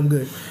cool, dude. and I'm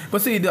good.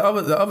 But see, the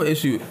other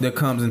issue that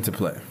comes into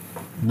play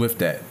with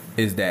that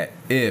is that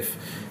if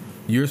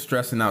you're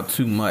stressing out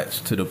too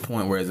much to the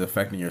point where it's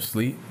affecting your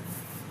sleep,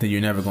 then you're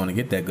never going to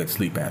get that good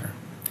sleep pattern.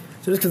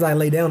 So just because I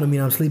lay down, I mean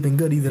I'm sleeping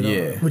good either.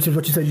 Yeah. Which is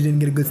what you said you didn't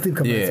get a good sleep a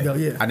couple minutes ago.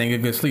 Yeah. I didn't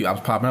get good sleep. I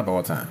was popping up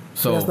all the time.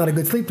 So that's not a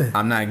good sleep then.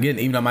 I'm not getting,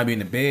 even though I might be in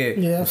the bed,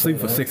 Yeah, sleep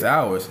for right. 6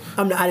 hours.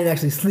 I didn't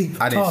actually sleep.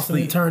 I didn't Tossing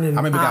sleep. and turning.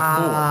 I maybe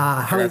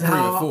got 4. I got 3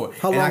 or 4.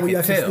 How And long I were you can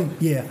actually tell. sleep?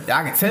 Yeah.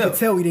 I can tell. You can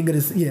tell we didn't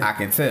get a. Yeah. I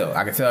can tell.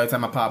 I can tell every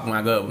time I pop when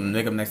I go up and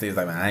wake up the next day. It's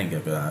like, man, I ain't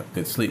get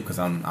good sleep because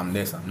I'm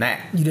this, I'm that.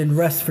 You didn't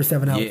rest for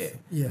 7 hours. Yeah.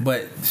 Yeah.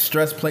 But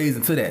stress plays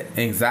into that.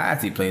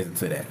 Anxiety plays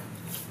into that.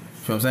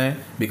 You know what I'm saying?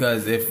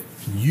 Because if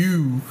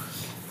you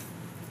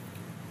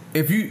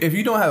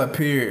don't have a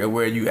period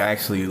where you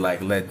actually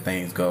like let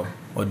things go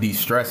or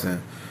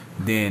de-stressing,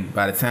 then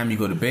by the time you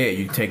go to bed,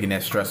 you're taking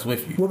that stress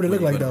with you. What would it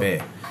look when like you go though? to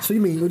bed. So you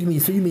mean what do you mean?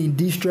 So you mean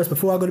de-stress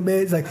before I go to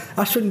bed? It's like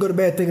I shouldn't go to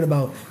bed thinking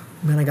about,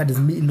 man, I got this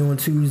meeting on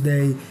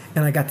Tuesday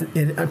and I got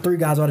and 3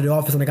 guys out of the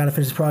office and I got to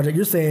finish this project.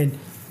 You're saying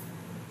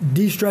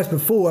de-stress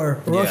before,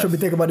 or else Yes. you'll be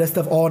thinking about that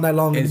stuff all night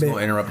long in It's the bed.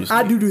 gonna interrupt your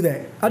I sleep. do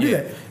that. I do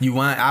Yeah. that. You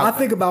want? I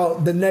think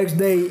about the next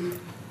day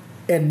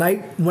at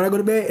night when I go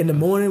to bed. In the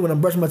morning when I'm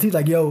brushing my teeth,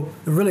 like, yo,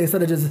 really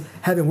instead of just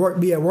having work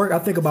be at work, I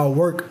think about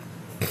work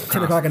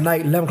 10 o'clock at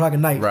night, 11 o'clock at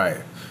night. Right.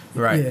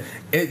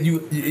 Yeah.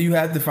 You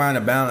have to find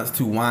a balance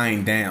to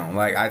wind down.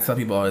 Like I tell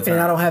people all the time.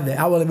 And I don't have that.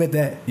 I will admit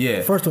that.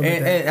 Yeah. First to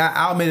admit that. And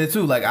I'll admit it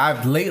too. Like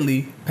I've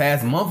lately,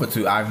 past month or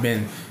two, I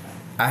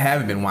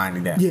haven't been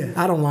winding down. Yeah,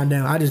 I don't wind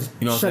down. I just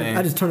You know what I'm saying?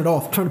 I just turn it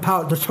off. Turn the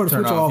power. Just turn the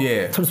switch off, off.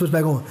 yeah. Turn the switch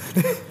back on.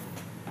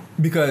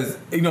 Because,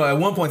 at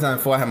one point in time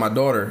before I had my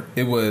daughter,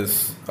 it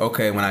was,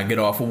 okay, when I get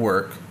off of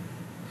work,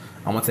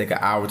 I'm going to take an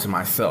hour to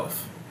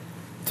myself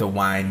to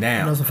wind I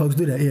know down. some folks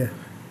do that. Yeah.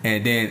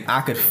 And then I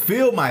could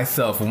feel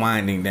myself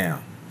winding down. You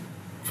know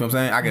what I'm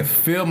saying? I could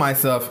feel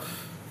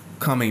myself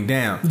coming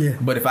down. Yeah.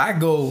 But if I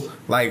go,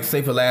 like,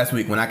 say for last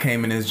week when I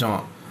came in this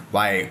jump,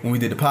 like when we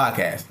did the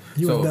podcast.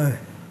 You so, were done.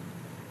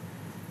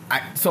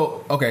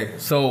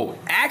 So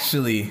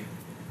actually,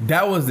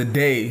 that was the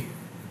day,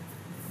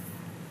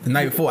 the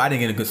night before, I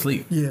didn't get a good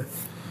sleep. Yeah.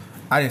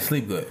 I didn't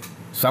sleep good.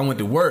 So I went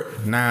to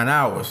work 9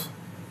 hours,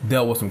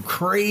 dealt with some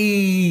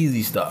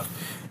crazy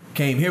stuff,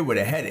 came here with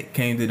a headache,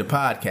 came to the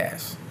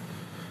podcast,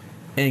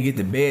 and get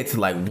to bed till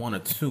like 1 or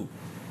 2,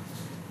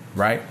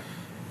 right?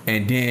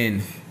 And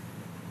then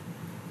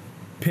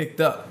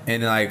picked up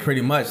and like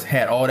pretty much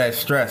had all that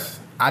stress.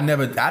 I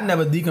never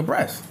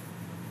decompressed.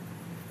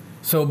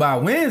 So by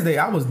Wednesday,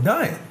 I was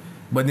done.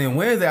 But then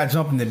Wednesday, I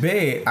jumped into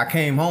bed. I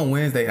came home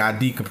Wednesday, and I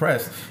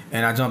decompressed.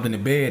 And I jumped into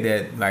bed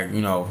at,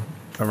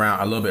 around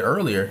a little bit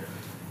earlier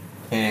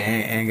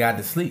and got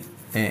to sleep.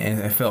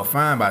 And felt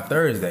fine by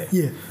Thursday.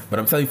 Yeah. But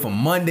I'm telling you, from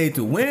Monday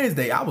to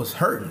Wednesday, I was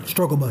hurting.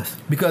 Struggle bus.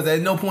 Because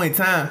at no point in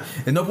time,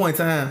 and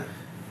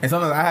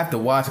sometimes I have to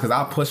watch because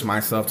I'll push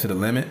myself to the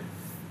limit.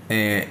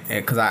 And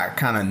because I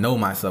kind of know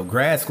myself.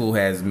 Grad school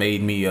has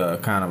made me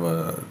kind of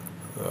a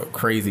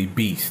crazy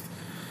beast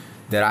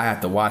that I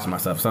have to watch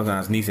myself.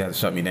 Sometimes Nisi has to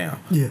shut me down.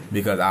 Yeah.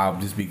 Because I'll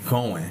just be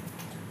going.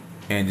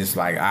 And just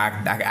like,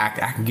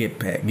 I can get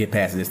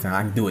past it this time.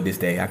 I can do it this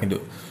day. I can do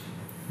it.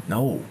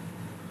 No.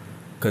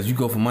 Because you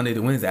go from Monday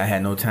to Wednesday, I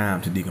had no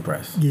time to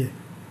decompress. Yeah.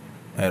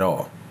 At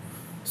all.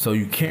 So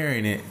you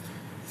carrying it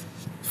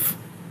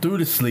through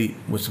the sleep,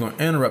 which is going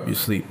to interrupt your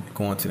sleep,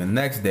 going to the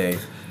next day,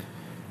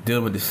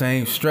 dealing with the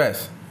same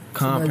stress,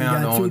 compounding So now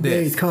you got on 2 this.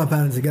 days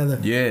compounding together.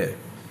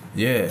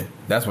 Yeah,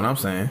 that's what I'm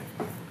saying.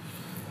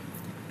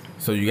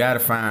 So you got to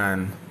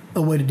find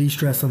A way to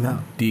de-stress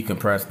somehow.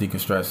 decompress,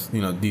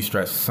 deconstress,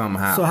 de-stress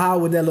somehow. So how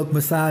would that look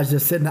besides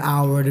just sitting an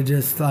hour to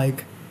just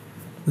like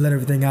let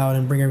everything out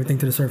and bring everything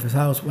to the surface?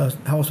 How else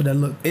would that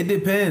look? It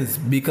depends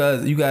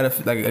because you got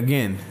to, like,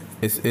 again,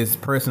 it's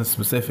person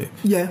specific.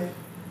 Yeah.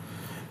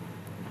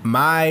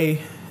 My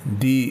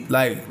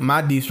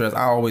de-stress,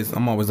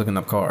 I'm always looking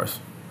up cars.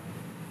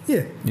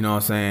 Yeah. You know what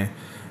I'm saying?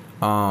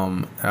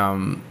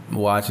 I'm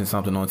watching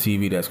something on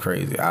TV that's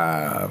crazy.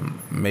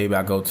 Maybe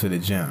I go to the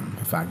gym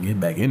if I can get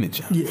back in the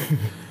gym. Yeah.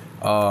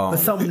 But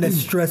something that's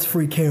stress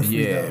free,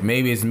 carefree. Yeah, though.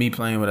 maybe it's me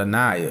playing with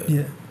Anaya.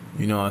 Yeah.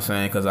 You know what I'm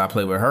saying? Because I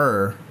play with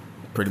her,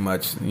 pretty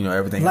much. You know,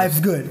 everything. Life's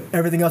else, good.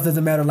 Everything else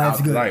doesn't matter.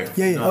 Life's good. Life,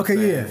 yeah. you know Okay.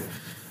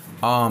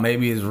 Yeah.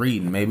 Maybe it's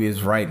reading. Maybe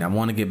it's writing. I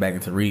want to get back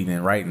into reading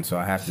and writing, so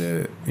I have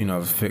to,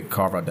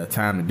 carve out that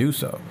time to do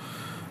so.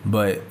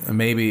 But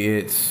maybe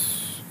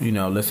it's,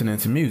 listening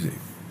to music.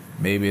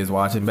 Maybe it's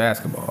watching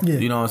basketball. Yeah.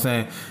 You know what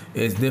I'm saying?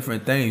 It's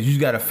different things. You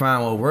just got to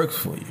find what works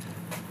for you.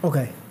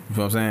 Okay. You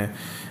know what I'm saying?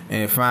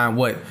 And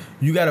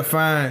you got to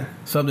find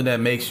something that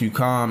makes you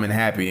calm and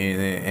happy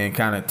and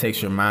kind of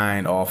takes your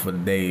mind off of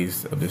the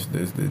days of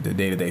the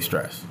day-to-day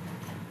stress.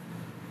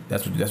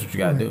 That's what you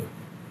got to do.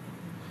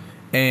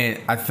 And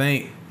I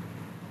think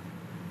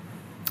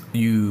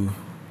you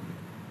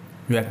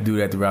have to do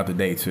that throughout the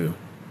day too.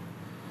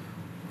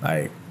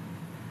 Like,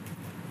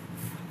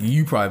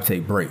 you probably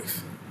take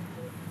breaks.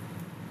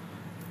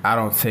 I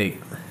don't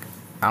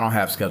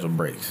have scheduled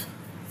breaks.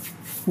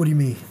 What do you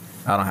mean?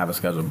 I don't have a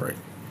scheduled break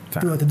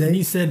time. Throughout the day?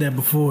 You said that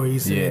before. You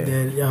said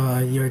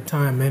that your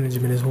time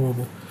management is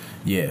horrible.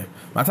 Yeah.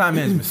 My time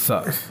management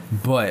sucks.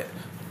 But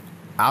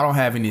I don't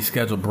have any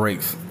scheduled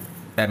breaks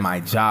at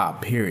my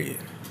job, period.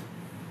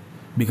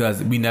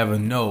 Because we never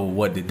know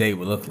what the day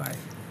will look like.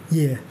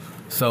 Yeah.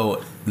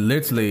 So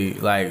literally,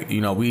 like,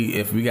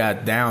 if we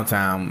got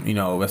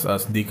downtime, that's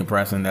us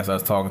decompressing, that's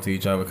us talking to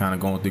each other, kind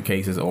of going through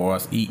cases, or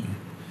us eating.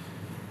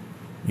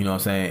 You know what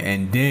I'm saying?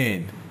 And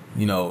then,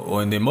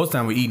 and then most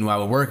time we're eating while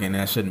we're working.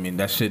 And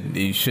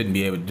you shouldn't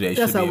be able to do that.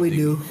 That's how we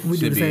do. We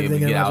do the same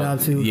thing at my job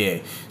too. Yeah,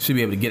 should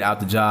be able to get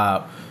out the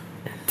job,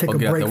 take or a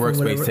get out break the from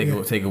workspace,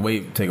 whatever,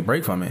 take a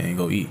break from it, and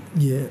go eat.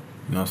 Yeah. You know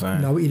what I'm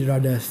saying? No, we eat at our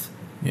desks.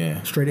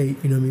 Yeah. Straight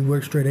 8. You know what I mean?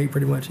 Work straight 8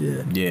 pretty much.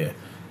 Yeah. Yeah.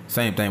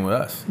 Same thing with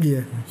us.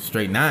 Yeah.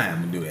 Straight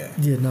 9 to do that.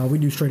 Yeah. No, we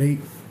do straight 8.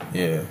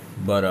 Yeah.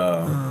 But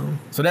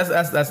so that's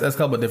a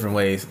couple of different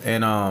ways,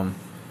 and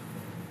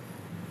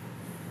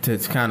to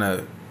kind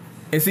of,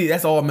 and see,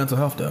 that's all mental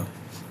health though.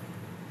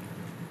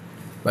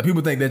 Like,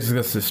 people think that just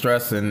because the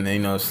stress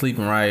and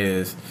sleeping right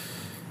is,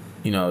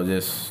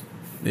 that's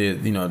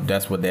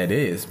what that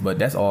is. But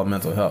that's all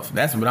mental health.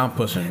 That's what I'm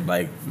pushing,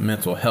 like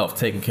mental health,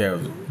 taking care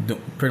of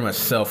pretty much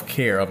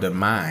self-care of the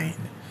mind.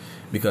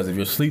 Because if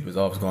your sleep is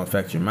off, it's going to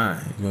affect your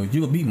mind. You're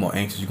going to be more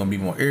anxious. You're going to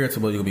be more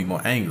irritable. You're going to be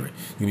more angry.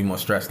 You're going to be more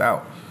stressed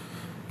out.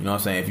 You know what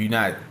I'm saying? If you're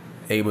not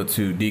able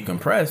to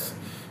decompress,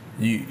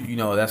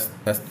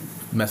 that's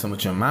messing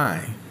with your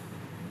mind. You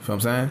know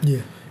what I'm saying?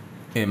 Yeah.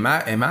 In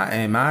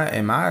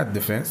my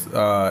defense,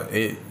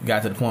 it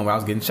got to the point where I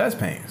was getting chest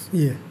pains.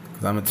 Yeah.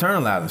 Because I'm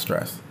internalizing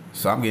stress.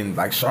 So I'm getting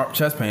like sharp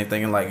chest pain,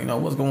 thinking like,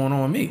 what's going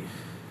on with me? You know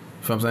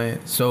what I'm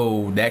saying?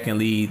 So that can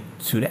lead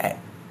to that.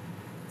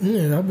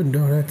 Yeah, I've been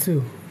doing that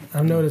too.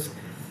 I've noticed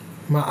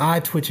my eye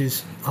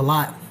twitches a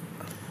lot,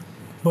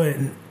 but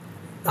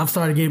I've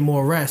started getting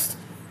more rest.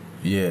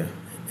 Yeah.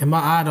 And my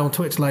eye don't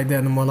twitch like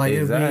that no more. Like,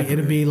 exactly.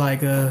 it'll be like,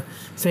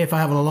 say if I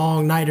have a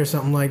long night or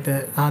something like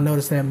that, I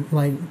notice that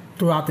like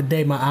throughout the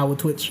day my eye will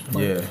twitch.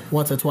 Like,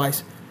 once or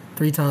twice,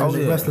 3 times. Oh,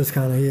 yeah. Restless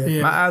kind of,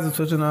 yeah. My eyes are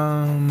twitching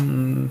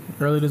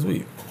early this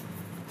week.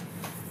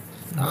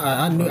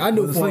 I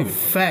knew for a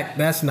fact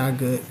that's not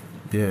good.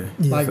 Yeah.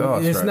 Like,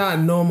 it's not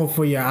normal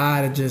for your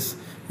eye to just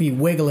be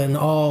wiggling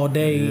all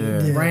day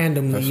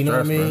randomly. That's you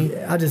know stress, what I mean?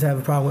 I just have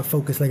a problem with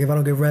focus. Like, if I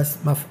don't get rest,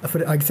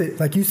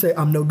 like you say,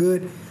 I'm no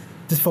good.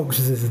 Just focus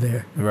isn't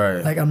there.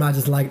 Right. Like, I'm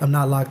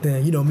not locked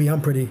in. You know me,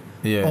 I'm pretty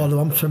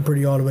I'm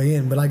pretty all the way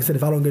in. But like I said,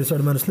 if I don't get a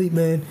certain amount of sleep,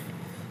 man,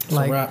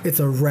 it's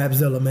a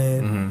rapzilla,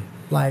 man.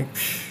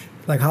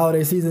 Mm-hmm. Like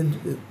holiday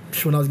season,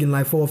 when I was getting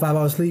like 4 or 5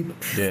 hours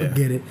sleep,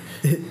 forget it.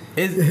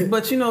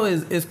 But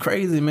it's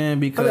crazy, man,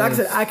 because like I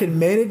said, I can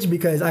manage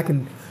because I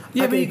can.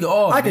 Yeah,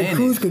 I can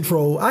cruise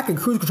control. I can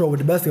cruise control with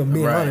the best of them,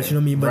 being honest. You know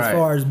what I mean? But as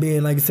far as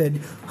being, like I said,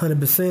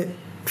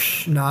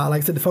 100%, nah.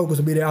 Like I said, the focus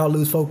will be there. I'll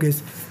lose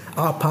focus.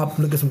 I'll pop,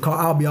 look at some car.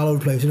 I'll be all over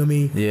the place. You know what I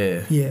mean?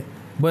 Yeah. Yeah.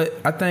 But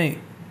I think,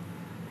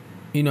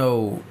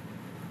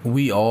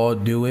 we all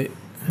do it.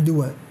 Do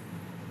what?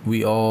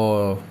 We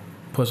all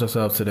push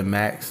ourselves to the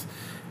max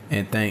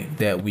and think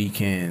that we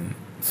can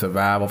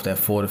survive off that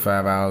 4 to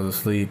 5 hours of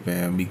sleep,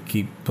 and we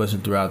keep pushing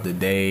throughout the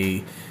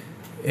day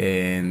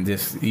and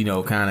just,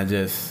 kind of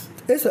just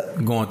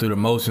going through the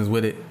motions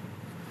with it,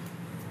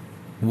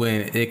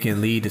 when it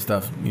can lead to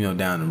stuff,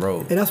 down the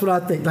road. And that's what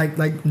I think.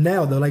 Like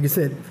now, though, like you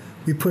said,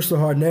 we push so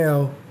hard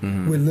now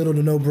with little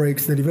to no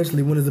breaks that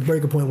eventually, when there's a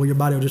breaking point where your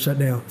body will just shut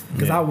down.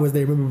 Because I was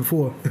there, remember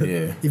before.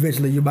 Yeah.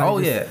 Eventually, your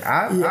body.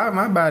 Oh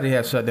my body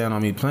has shut down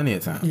on me plenty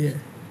of times. Yeah.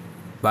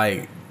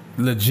 Like,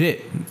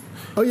 legit.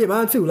 Oh yeah,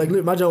 mine too. Like,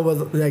 my job was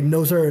like,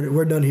 no sir,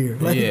 we're done here.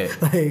 Like,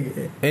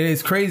 and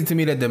it's crazy to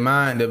me that the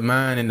mind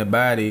and the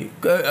body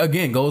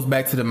again goes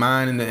back to the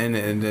mind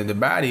and the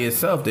body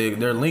itself.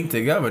 They're linked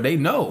together. They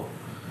know.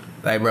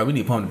 Like, bro, we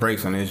need to pump the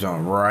brakes on this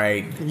joint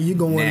right now. You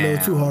going a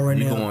little too hard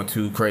now. You going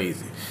too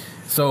crazy.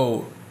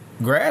 So,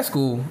 grad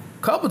school,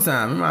 couple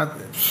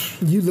times.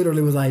 You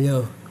literally was like,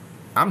 yo,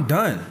 I'm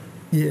done.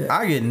 Yeah.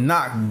 I get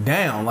knocked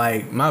down.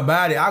 Like, my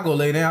body, I go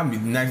lay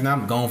down, next night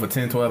I'm gone for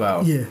 10, 12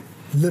 hours. Yeah,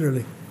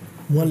 literally.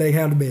 One leg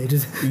out of the bed.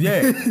 Just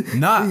Yeah,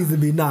 knocked. needs to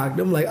be knocked.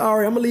 I'm like, all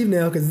right, I'm going to leave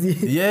now because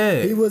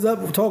he was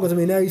up talking to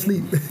me. Now he's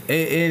asleep.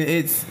 And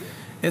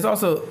it's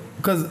also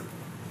because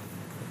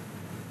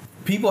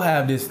people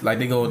have this, like,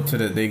 they go to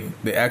they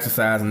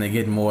exercise and they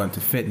get more into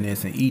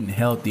fitness and eating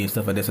healthy and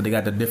stuff like that. So they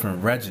got the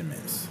different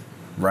regimens,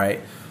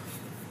 right?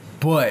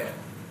 But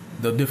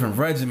the different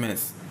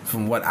regimens,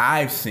 from what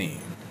I've seen,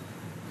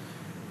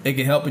 it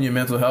can help in your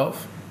mental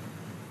health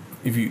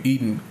if you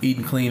eating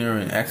cleaner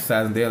and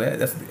exercising daily.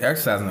 That's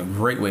exercising a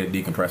great way to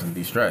decompress and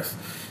de-stress.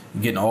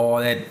 You're getting all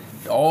that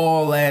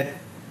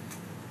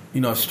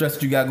stress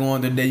that you got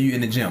going today. You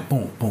in the gym,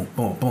 boom, boom,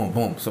 boom, boom,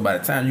 boom. So by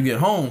the time you get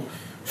home,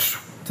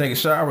 take a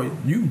shower,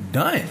 you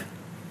done,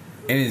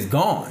 and it's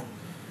gone.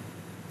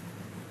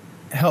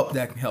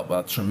 That can help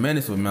out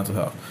tremendously with mental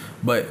health.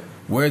 But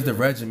where's the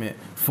regimen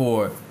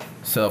for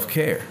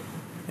self-care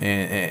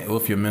and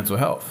with your mental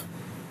health?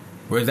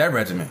 Where's that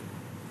regimen?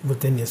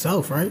 Within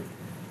yourself, right?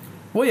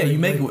 Well, yeah, you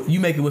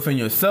make it within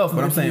yourself,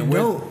 but I'm saying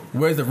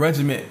where's the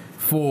regimen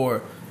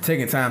for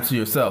taking time to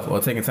yourself, or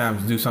taking time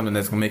to do something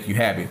that's gonna make you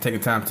happy, taking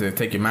time to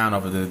take your mind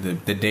off of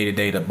the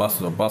day-to-day, the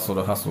bustle,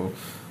 the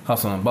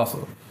hustle and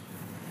bustle.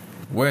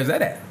 Where's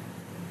that at?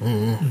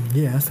 Mm-hmm.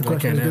 Yeah, that's the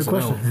question. That's a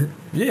good question.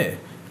 Yeah,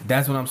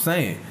 that's what I'm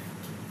saying.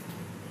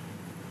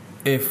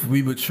 If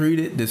we would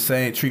treat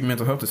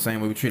mental health the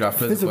same way we treat our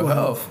physical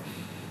health,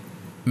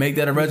 make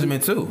that a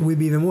regimen too. We'd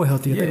be even more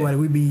healthy. Think about it.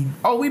 We'd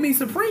be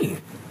supreme.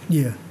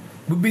 Yeah.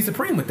 We'd be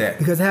supreme with that.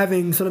 Because let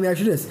me ask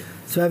you this.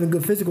 So having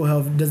good physical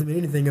health doesn't mean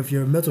anything if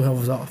your mental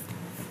health is off.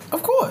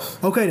 Of course.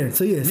 Okay then.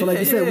 So yeah. So like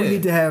you said, we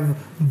need to have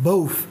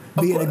both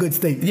be in a good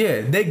state.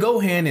 Yeah, they go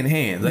hand in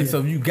hand. Like, so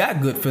if you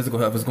got good physical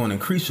health, it's going to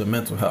increase your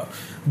mental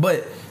health.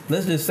 But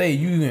let's just say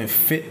you in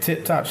fit,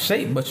 tip-top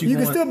shape, but you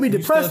can still be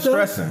depressed. Still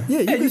stressing. Yeah,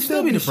 you can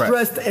still be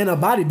stressed and a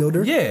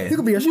bodybuilder. Yeah, you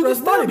could be a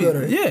stressed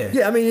bodybuilder.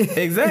 Yeah, I mean,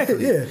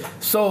 exactly. Yeah,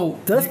 so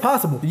that's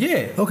possible.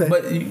 Yeah, okay.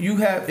 But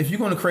if you're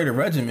going to create a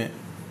regimen,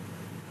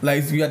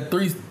 like, you got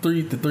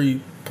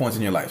three points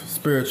in your life: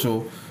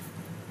 spiritual,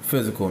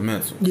 physical, and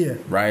mental. Yeah,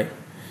 right.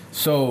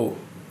 So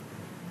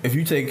if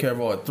you take care of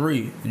all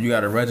three, you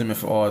got a regimen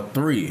for all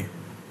three,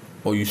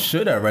 or you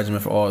should have a regimen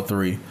for all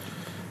three.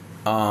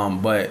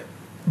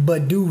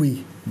 But do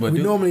we? We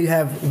normally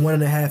have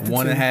 1.5 to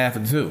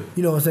 1.5 to 2.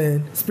 You know what I'm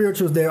saying?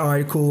 Spiritual's there, all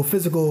right, cool.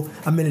 Physical,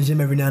 I'm in the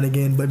gym every now and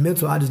again. But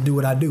mental, I just do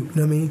what I do. You know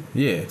what I mean?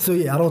 Yeah. So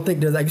yeah, I don't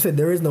think there's, like you said,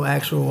 there is no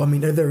actual. I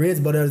mean, there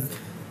is, but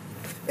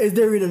is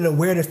there even an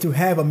awareness to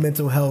have a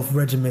mental health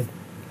regimen?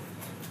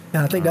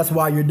 And I think that's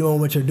why you're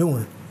doing what you're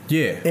doing.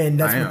 Yeah. And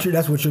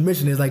that's what your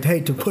mission is, like, hey,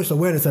 to push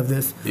awareness of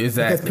this.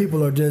 Exactly. Because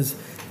people are just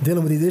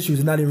dealing with these issues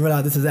and not even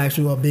realize this is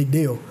actually a big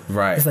deal.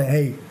 Right. It's like,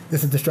 hey,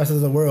 this is the stresses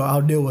of the world.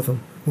 I'll deal with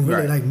them. When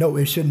really, like, no,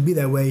 it shouldn't be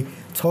that way.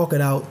 Talk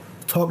it out.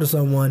 Talk to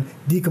someone.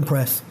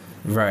 Decompress.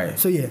 Right.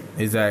 So yeah.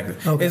 Exactly.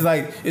 Okay.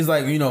 It's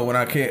like when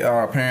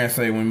our parents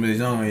say when we was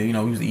young, we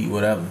used to eat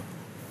whatever,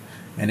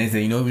 and they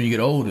say, when you get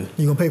older,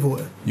 you're gonna pay for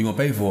it. You're gonna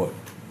pay for it.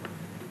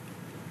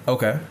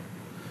 Okay.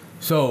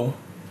 So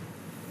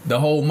the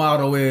whole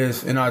motto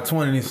is, in our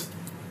 20s,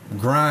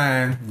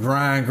 grind,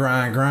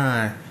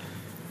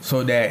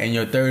 so that in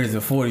your 30s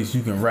and 40s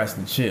you can rest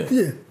and chill.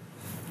 Yeah.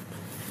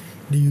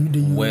 Do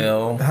you?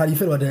 Well, how do you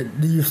feel about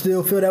that? Do you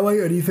still feel that way,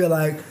 or do you feel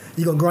like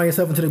you're gonna grind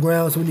yourself into the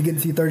ground so when you get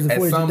into your 30s and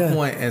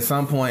 40s, at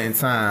some point in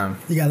time,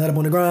 you gotta let up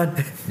on the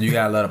grind? You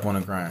gotta let up on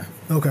the grind.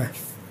 Okay.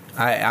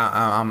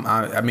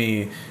 I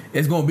mean,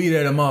 it's gonna be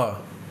there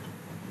tomorrow.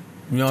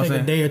 You know what I'm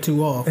saying? Take a day or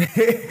two off. Gonna be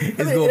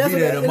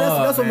there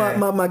tomorrow. That's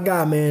what my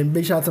guy, man.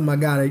 Big shout out to my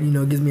guy that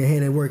gives me a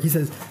hand at work. He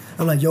says,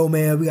 I'm like, yo,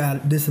 man, we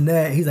got this and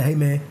that. He's like, hey,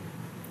 man,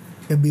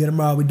 it'll be here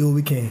tomorrow. We do what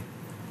we can.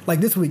 Like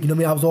this week,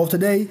 I was off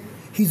today.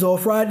 He's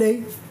off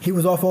Friday. He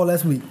was off all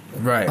last week.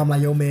 Right. I'm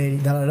like, yo,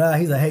 man, da da da.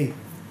 He's like, hey,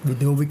 we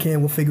do what we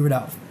can. We'll figure it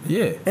out.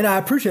 Yeah. And I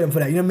appreciate him for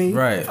that. You know what I mean?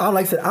 Right.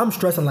 I said, I'm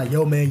stressing like,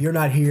 yo, man, you're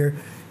not here.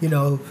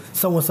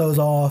 So-and-so's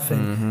off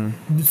and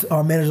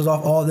our manager's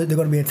off. They're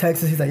going to be in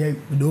Texas. He's like, hey,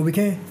 we do what we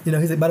can.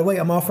 He's like, by the way,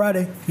 I'm off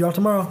Friday. You're off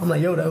tomorrow. I'm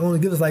like, yo, that only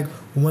gives us like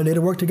one day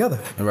to work together.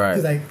 Right.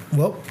 He's like,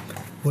 well,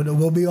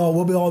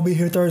 we'll be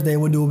here Thursday.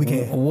 We'll do what we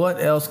can. What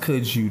else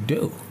could you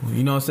do?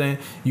 You know what I'm saying?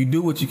 You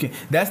do what you can.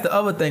 That's the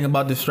other thing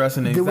about the stress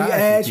and anxiety. Did we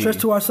add stress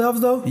to ourselves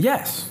though?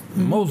 Yes,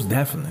 most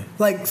definitely.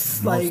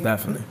 Most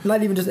definitely.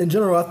 Not even just in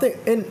general. I think,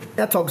 and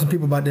I talk to some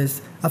people about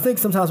this. I think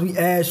sometimes we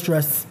add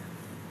stress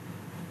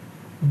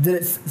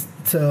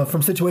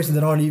from situations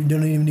that don't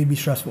even need to be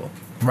stressful.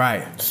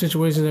 Right.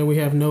 Situations that we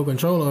have no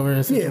control over.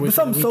 And but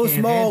something so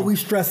small handle. We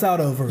stress out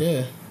over.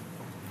 Yeah.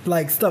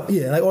 Like stuff,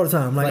 like all the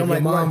time. Like your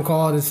mom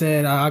called and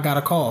said, I got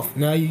a cough.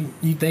 Now you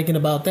thinking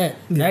about that.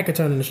 Yeah. That could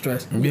turn into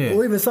stress. Yeah.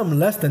 Or even something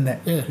less than that.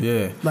 Yeah.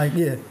 Yeah. Like,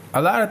 yeah.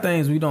 A lot of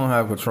things we don't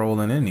have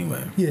control in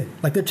anyway. Yeah.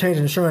 Like they're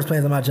changing insurance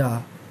plans on my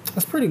job.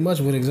 That's pretty much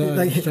what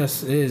anxiety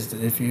stress is,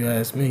 if you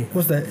ask me.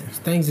 What's that? It's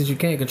things that you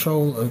can't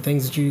control or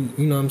things that you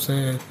know what I'm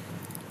saying?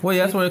 Well,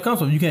 yeah, that's where it comes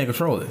from. You can't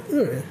control it.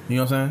 Yeah. You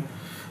know what I'm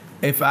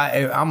saying?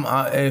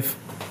 If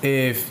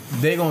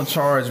if they gonna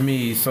charge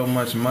me so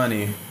much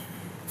money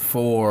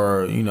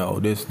for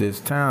this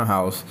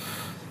townhouse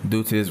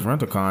due to his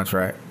rental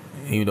contract,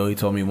 even though he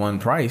told me one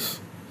price,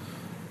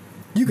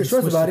 You can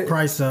stress Switch about the it.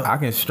 price up. I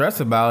can stress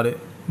about it,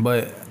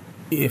 but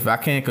if I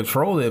can't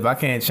control it, if I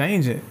can't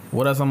change it,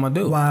 what else I'm gonna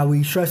do? Why are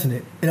we stressing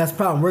it? And that's the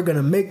problem. We're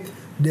gonna make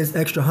this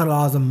extra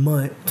 $100 a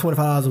month,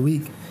 $25 a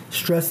week,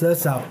 stress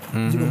us out.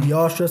 You're gonna be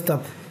all stressed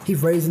up.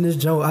 He's raising this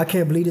joke. I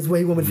can't believe this way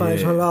he want me to find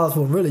this $100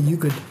 for. Really, you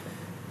could.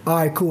 All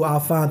right, cool. I'll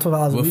find $12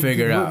 a week. We'll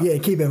figure it out. Yeah,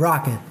 keep it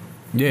rocking.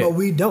 Yeah. But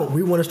we don't.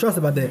 We want to stress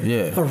about that.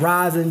 Yeah.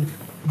 Verizon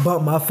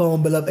bumped my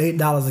phone bill up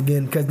 $8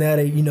 again because now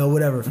they,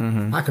 whatever.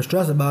 I could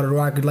stress about it, or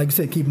I could, like you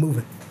said, keep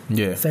moving.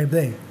 Yeah. Same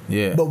thing.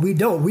 Yeah. But we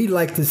don't. We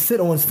like to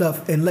sit on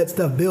stuff and let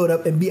stuff build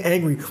up and be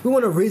angry. We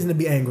want a reason to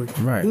be angry.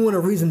 Right. We want a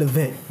reason to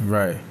vent.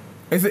 Right.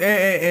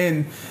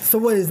 And So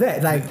what is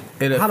that? Like,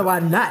 how do I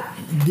not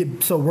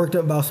get so worked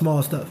up about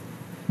small stuff?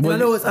 And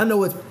Well, I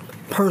know it's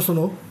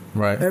personal.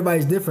 Right.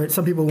 Everybody's different.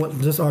 Some people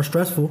just are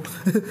stressful.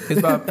 it's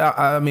about.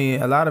 I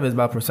mean, a lot of it's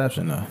about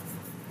perception, though.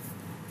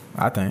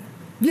 I think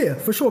Yeah,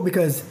 for sure.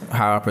 Because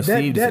how I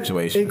perceive the that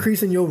situation.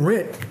 increase in your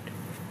rent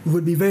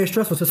would be very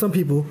stressful to some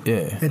people.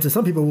 Yeah. And to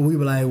some people, we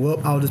were like, well,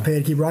 I'll just pay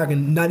to keep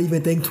rocking, not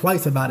even think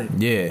twice about it.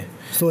 Yeah.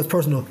 So it's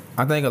personal.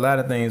 I think a lot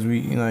of things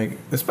we like,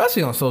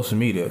 especially on social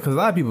media, because a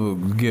lot of people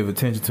give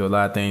attention to a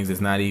lot of things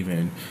that's not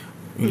even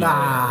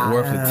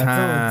worth the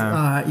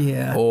time,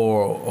 yeah.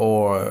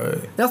 or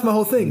That's my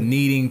whole thing.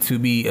 needing to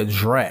be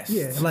addressed.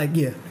 Yeah,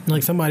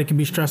 Like somebody could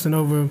be stressing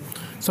over.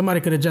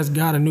 Somebody could have just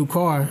got a new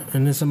car,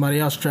 and then somebody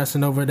else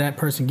stressing over that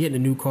person getting a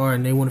new car,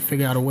 and they want to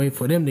figure out a way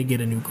for them to get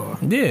a new car.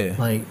 Yeah.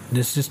 Like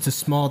this, just the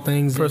small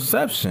things.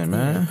 Perception,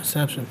 man.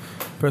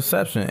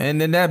 Perception. And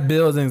then that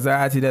builds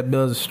anxiety, that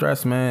builds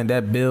stress, man.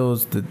 That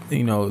builds the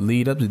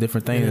lead up to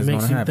different things And it that's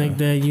makes gonna you happen.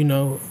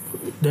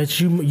 think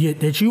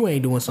that you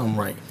ain't doing something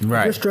right.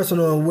 Right. You're stressing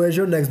on where's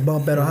your next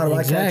bump at or how do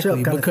I catch up?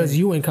 Kind because of thing.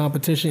 you in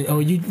competition,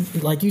 or you,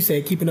 like you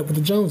said, keeping up with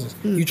the Joneses.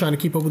 You trying to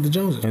keep up with the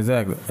Joneses.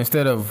 Exactly.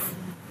 Instead of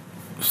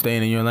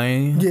staying in your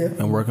lane Yeah.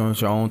 and working with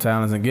your own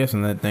talents and gifts,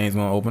 and that thing's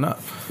gonna open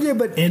up. Yeah,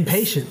 but And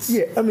patience.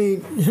 Yeah, I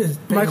mean,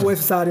 microwave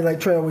society, like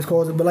Trey always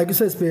calls it. But like you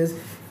said, Spears,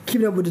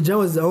 keeping up with the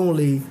Joneses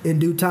only in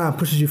due time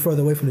pushes you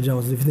further away from the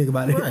Joneses. If you think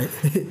about it, Right.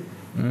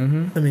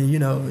 I mean, you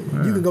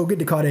can go get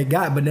the car they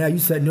got, but now you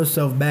setting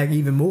yourself back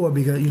even more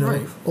because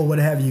Right. or what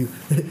have you.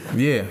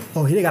 Yeah.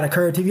 Oh, they got a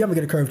curved TV. I'm gonna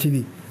get a curved TV.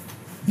 You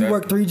That-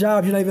 work 3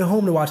 jobs. You're not even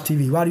home to watch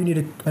TV. Why do you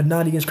need a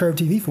 90-inch curved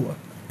TV for?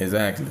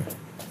 Exactly.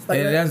 Like,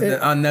 and that's it-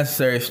 the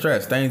unnecessary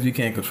stress. Things we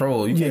can't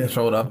control. You Yeah. can't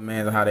control the upper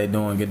man and how they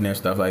doing, getting their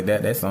stuff like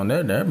that. That's on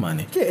their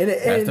money. Yeah,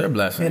 That's their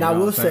blessing. And you I know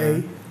will what I'm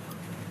say,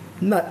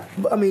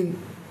 saying?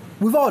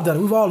 we've all done it.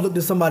 We've all looked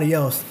at somebody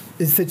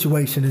else's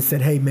situation and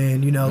said, hey,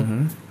 man,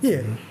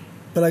 yeah.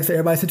 But like I said,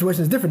 everybody's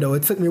situation is different, though.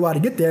 It took me a while to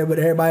get there, but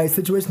everybody's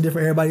situation is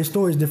different. Everybody's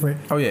story is different.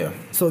 Oh yeah.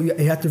 So you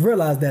have to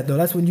realize that, though.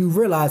 That's when you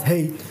realize,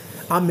 hey,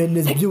 I'm in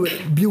this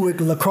Buick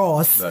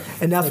LaCrosse, Right.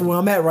 and that's where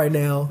I'm at right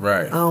now.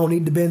 Right. I don't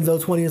need the Benzo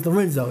 20, it's the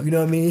Renzo. You know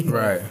what I mean?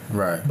 Right.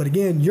 Right. But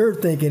again, you're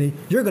thinking,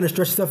 you're going to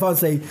stress yourself out and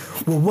say,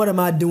 well, what am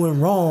I doing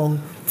wrong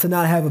to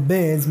not have a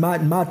Benz? My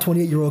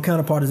 28-year-old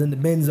counterpart is in the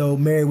Benzo,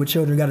 married with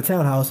children, got a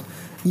townhouse.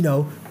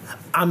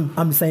 I'm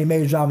the same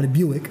age driving a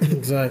Buick,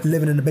 Exactly.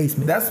 living in the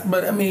basement.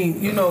 But I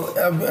mean,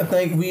 I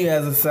think we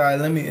as a society.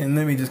 Let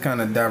me just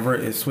kind of divert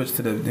and switch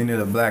to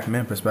the black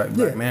man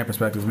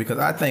perspective, because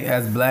I think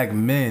as black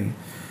men,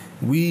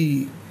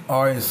 we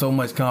are in so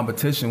much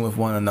competition with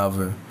one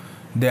another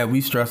that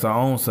we stress our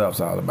own selves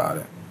out about it.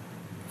 You know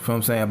what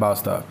I'm saying? About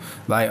stuff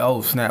like,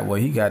 oh snap, well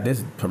he got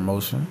this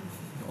promotion,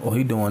 or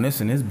he doing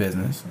this in his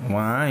business. Well,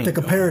 I ain't. The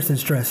comparison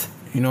stress.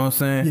 You know what I'm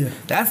saying? Yeah.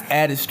 That's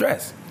added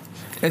stress.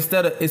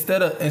 Instead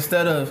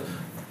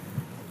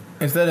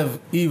of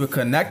either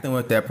connecting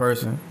with that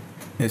person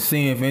and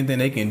seeing if anything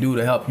they can do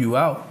to help you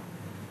out,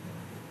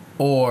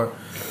 or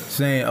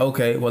saying,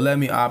 okay, well let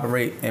me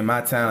operate in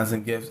my talents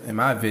and gifts and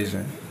my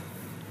vision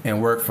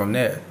and work from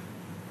there.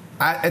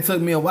 It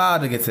took me a while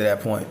to get to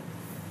that point.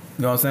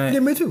 You know what I'm saying? Yeah,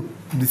 me too.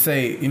 To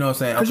say, you know what I'm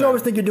saying? Because you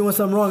always think you're doing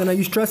something wrong, and now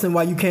you're stressing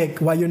why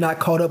you're not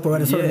caught up or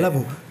at a certain Yeah.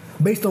 level.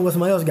 Based on what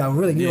somebody else got,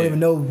 really, you don't Yeah. even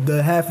know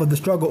the half of the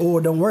struggle,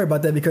 or don't worry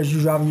about that because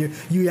you're driving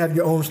you have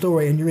your own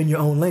story and you're in your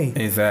own lane.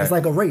 Exactly. It's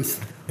like a race.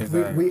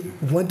 Exactly.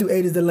 1 through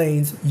 8 is the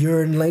lanes.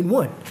 You're in lane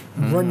 1.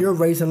 Run your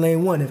race in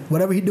lane 1. If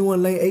whatever he doing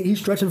in lane 8, he's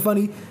stretching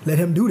funny. Let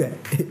him do that.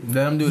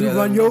 Let him do You that.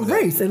 run your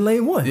race in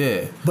lane 1.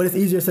 Yeah. But it's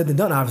easier said than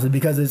done, obviously,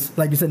 because it's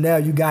like you said. Now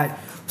you got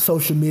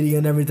social media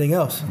and everything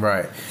else.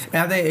 Right.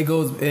 And I think it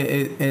goes,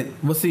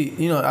 well, see,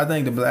 I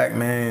think the black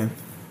man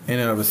in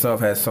and of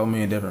itself has so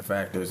many different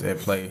factors at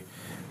play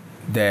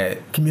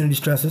that, Community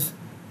stresses.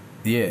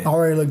 yeah.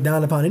 Already looked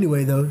down upon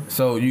anyway, though.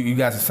 So you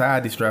got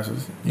society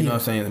stresses, you know what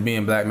I'm saying,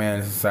 being black man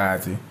in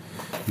society.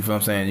 You feel what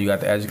I'm saying? You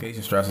got the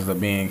education stresses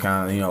of being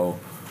kind of,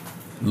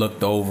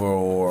 looked over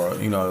or,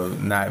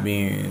 not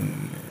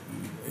being,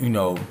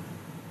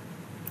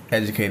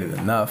 educated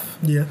enough.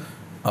 Yeah.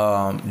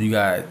 You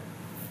got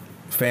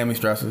family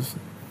stresses,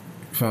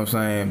 You know what I'm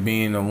saying?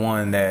 Being the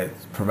one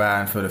that's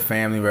providing for the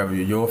family, whether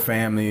you're your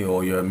family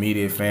or your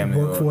immediate family.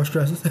 Workforce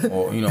stresses.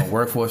 Or,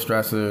 workforce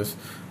stressors.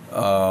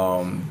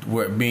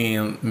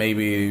 Being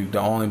maybe the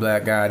only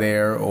black guy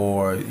there,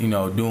 or,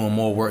 doing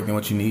more work than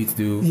what you need to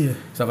do. Yeah.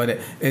 Stuff like that.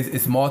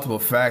 It's multiple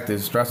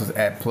factors, stressors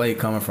at play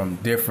coming from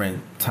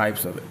different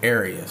types of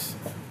areas,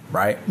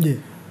 right? Yeah.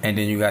 And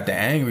then you got the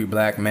angry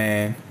black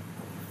man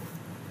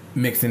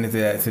mixing into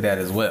that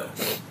as well.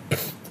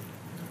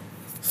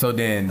 So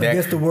then that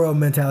against the world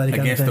mentality.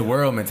 Against the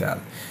world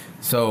mentality.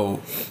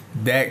 So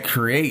that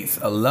creates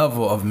a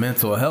level of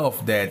mental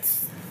health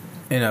that's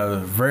in a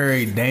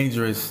very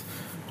dangerous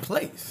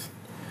place,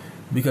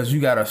 because you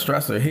got a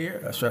stressor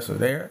here, a stressor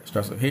there, a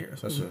stressor here, a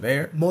stressor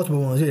there,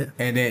 multiple ones, yeah.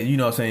 And then you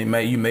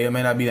may or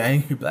may not be the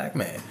angry black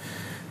man.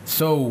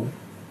 So,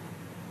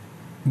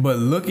 but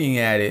looking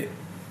at it,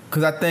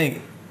 because I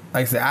think,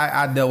 like I said,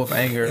 I dealt with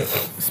anger,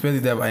 especially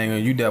dealt with anger.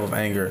 You dealt with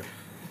anger.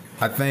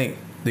 I think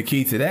the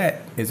key to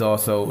that is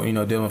also,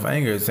 dealing with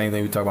anger is the same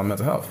thing we talk about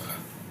mental health.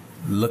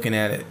 Looking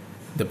at it,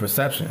 the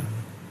perception,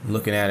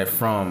 looking at it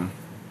from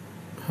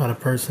how the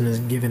person is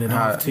giving it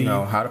off to you.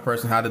 How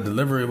the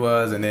delivery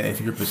was, and then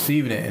if you're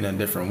perceiving it in a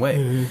different way.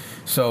 Mm-hmm.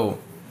 So,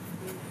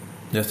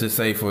 let's just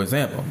say, for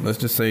example,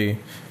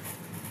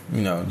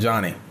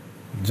 Johnny.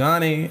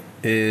 Johnny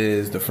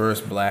is the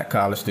first black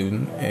college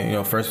student, and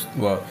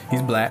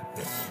he's black.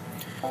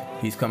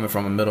 He's coming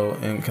from a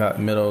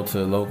middle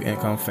to low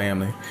income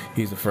family.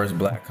 He's the first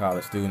black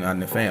college student out in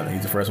the family.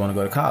 He's the first one to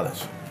go to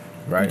college,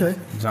 right? Okay.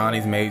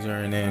 Johnny's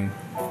majoring in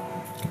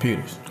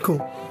computers.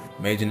 Cool.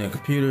 Majoring in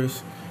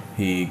computers.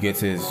 He gets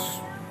his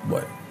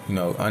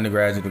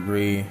undergraduate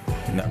degree,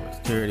 network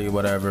security,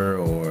 whatever,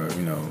 or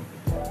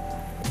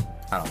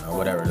I don't know,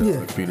 whatever it is,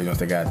 computer once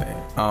they got there.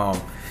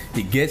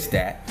 He gets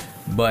that,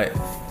 but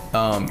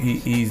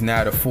he's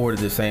not afforded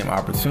the same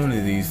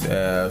opportunities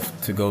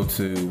to go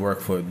to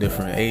work for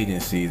different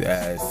agencies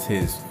as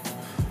his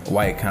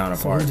white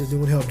counterparts. So he's just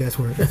doing help desk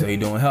work. So he's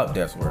doing help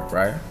desk work,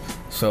 right?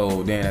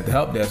 So then at the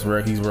help desk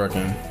work, he's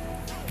working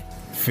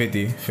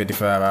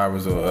 55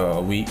 hours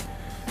a week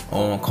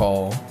on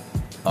call,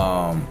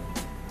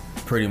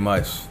 pretty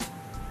much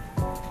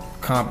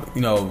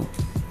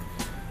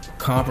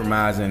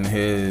compromising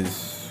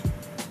his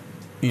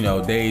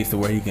days to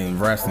where he can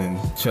rest and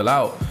chill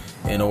out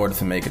in order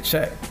to make a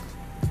check.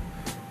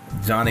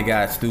 Johnny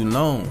got student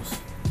loans.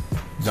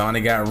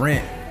 Johnny got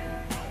rent.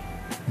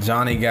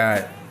 Johnny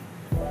got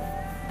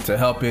to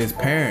help his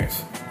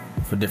parents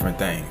for different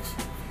things.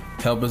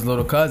 Help his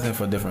little cousin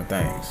for different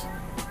things.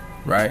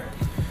 Right?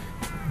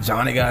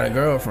 Johnny got a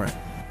girlfriend.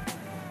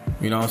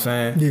 You know what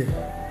I'm saying?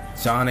 Yeah.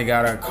 Johnny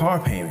got a car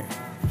payment.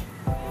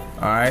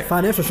 All right?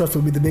 Financial stress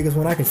would be the biggest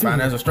one I can see.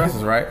 Financial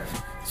stresses, right?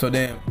 So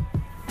then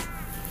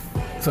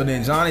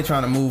Johnny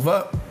trying to move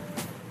up,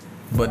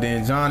 but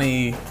then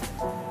Johnny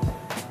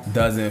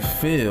doesn't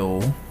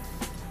feel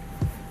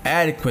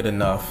adequate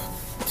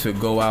enough to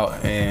go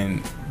out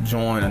and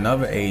join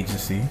another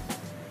agency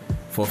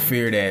for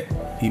fear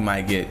that he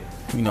might get,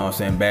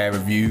 bad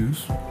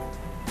reviews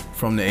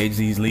from the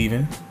agency he's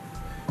leaving,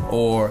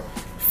 or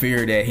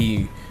fear that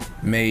he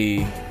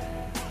may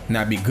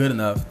not be good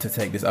enough to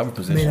take this other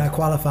position. May not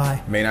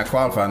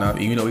qualify enough,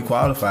 even though he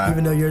qualified.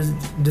 Even though you're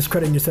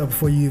discrediting yourself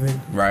before you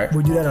even. Right.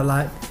 We do that a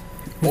lot.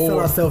 We sell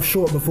ourselves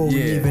short before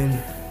we even.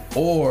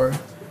 Or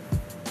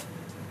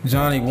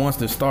Johnny wants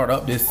to start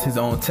up his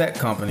own tech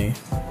company,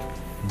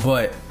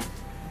 but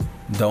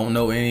don't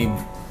know any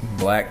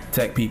black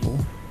tech people,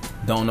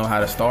 don't know how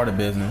to start a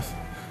business,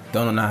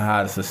 don't know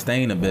how to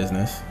sustain a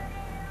business.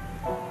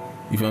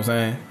 You feel what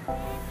I'm saying?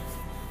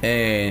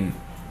 And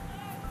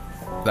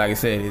like I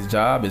said, his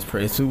job is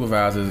his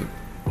supervisor's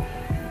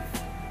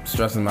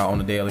stressing him out on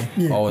the daily,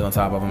 always on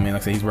top of him. I mean,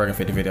 like I said, he's working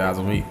 50 hours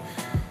a week.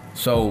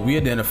 So we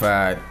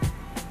identified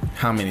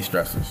how many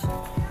stressors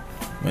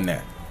in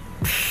that.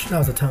 That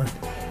was a ton.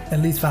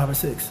 At least 5 or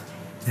 6.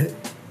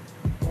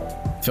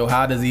 So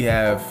how does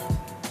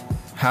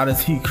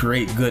he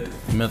create good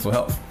mental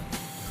health?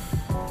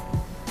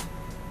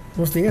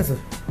 What's the answer?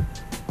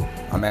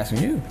 I'm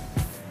asking you.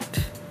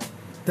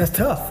 That's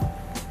tough.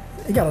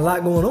 He got a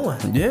lot going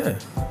on. Yeah.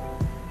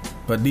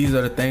 But these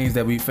are the things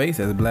that we face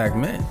as black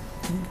men.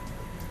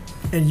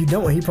 And he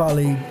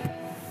probably,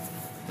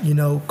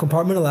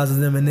 compartmentalizes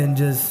them, and then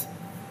just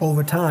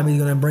over time he's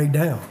gonna break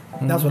down.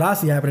 Mm-hmm. That's what I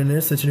see happening in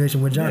this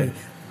situation with Johnny. Yeah.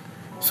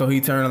 So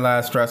he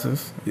internalized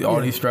stresses, all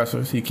these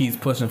stressors. He keeps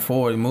pushing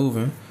forward,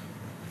 moving.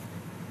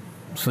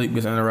 Sleep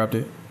gets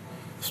interrupted.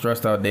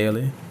 Stressed out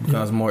daily.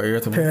 Becomes more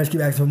irritable. Parents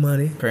keep asking for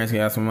money. Family keep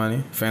asking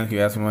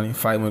for money.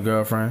 Fighting with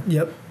girlfriend.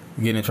 Yep.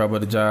 Getting in trouble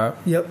at the job.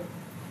 Yep.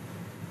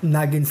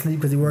 Not getting sleep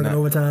because he's working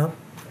overtime.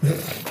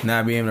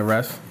 Not being able to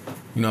rest.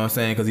 You know what I'm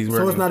saying? Because he's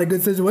working. So it's not a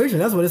good situation.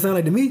 That's what it sounds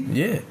like to me.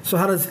 Yeah. So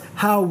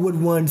how would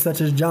one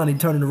such as Johnny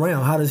turn it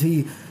around? How does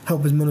he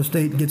help his mental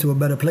state get to a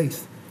better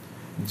place?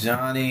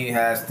 Johnny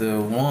has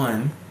to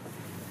one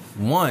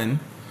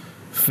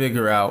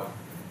figure out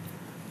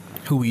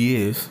who he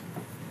is.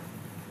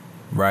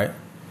 Right.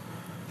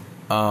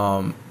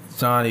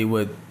 Johnny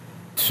would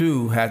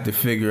 2 have to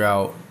figure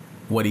out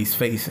what he's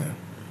facing.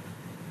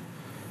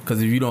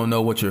 Because if you don't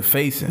know what you're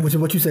facing, which is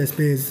what you said,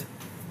 Spiz.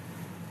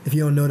 If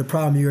you don't know the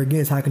problem you're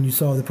against, how can you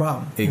solve the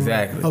problem?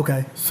 Exactly.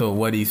 Okay. So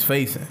what he's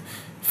facing,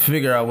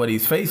 figure out what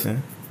he's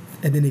facing,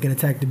 and then he can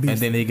attack the beast. And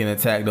then he can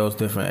attack those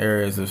different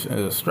areas of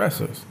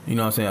stressors. You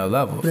know what I'm saying? At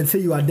levels. But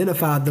until you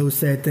identify those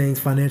said things,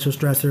 financial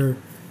stressor,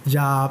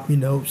 job,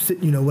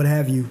 what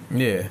have you.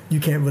 Yeah. You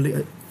can't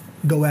really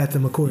go at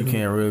them accordingly. You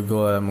can't really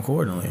go at them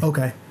accordingly.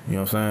 Okay. You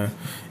know what I'm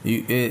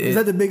saying? Is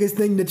that the biggest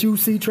thing that you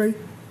see, Trey?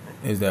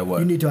 Is that what?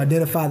 You need to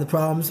identify the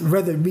problems,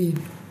 whether it be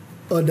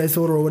a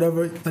disorder or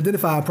whatever.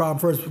 Identify a problem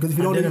first, because if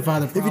you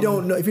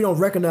don't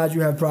recognize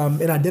you have a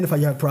problem and identify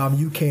you have a problem,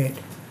 you can't.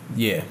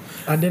 Yeah.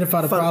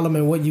 Identify the problem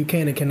and what you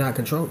can and cannot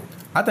control.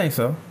 I think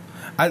so.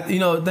 A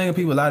lot of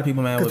people,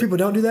 man. Because people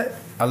don't do that.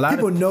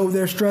 People know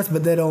they're stressed,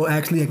 but they don't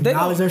actually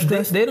acknowledge their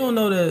stress. They don't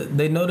know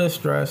they know they're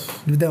stressed.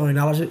 They don't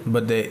acknowledge it.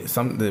 But they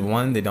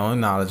don't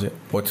acknowledge it,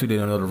 or two, they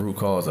don't know the root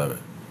cause of it.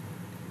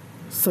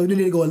 So you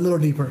need to go a little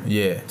deeper.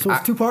 Yeah. So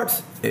it's two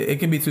parts? It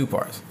can be two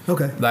parts.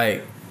 Okay.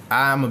 Like,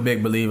 I'm a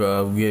big believer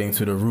of getting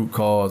to the root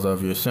cause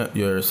of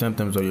your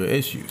symptoms or your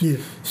issues. Yeah.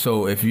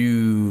 So if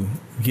you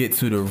get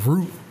to the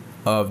root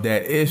of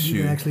that issue,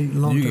 you can actually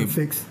long-term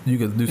fix. You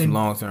can do some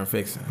long-term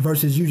fixing.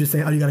 Versus you just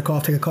saying, you got a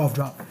cough, take a cough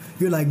drop.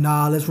 You're like,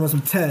 nah, let's run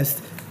some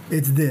tests.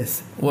 It's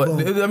this.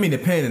 Well, I mean,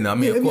 depending.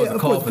 Of course, a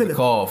cough is a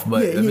cough,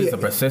 but if it's a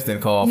persistent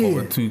cough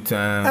over 2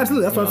 times.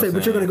 Absolutely, that's what I'm saying.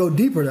 But you're going to go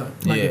deeper, though.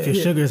 Like if your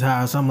sugar's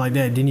high or something like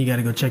that, then you got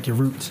to go check your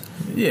roots.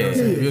 Yeah,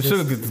 your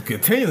sugar could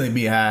continually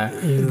be high.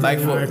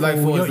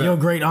 Yeah. Your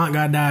great aunt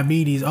got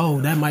diabetes. Oh,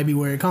 that might be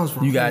where it comes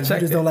from. You got to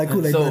check. You just don't like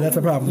Kool-Aid. So, that's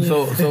a problem.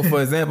 So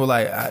for example,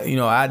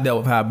 I dealt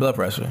with high blood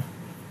pressure.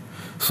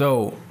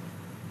 So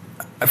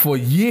for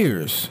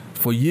years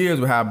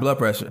with high blood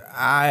pressure,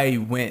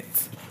 I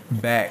went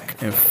back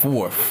and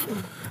forth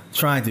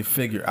trying to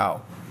figure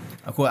out.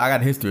 Of course, I got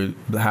a history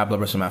of high blood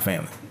pressure in my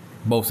family,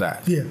 both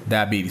sides. Yeah.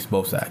 Diabetes,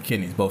 both sides.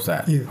 Kidneys, both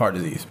sides. Yeah. Heart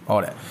disease,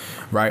 all that.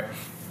 Right.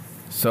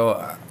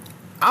 So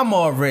I'm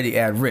already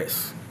at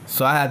risk.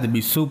 So I had to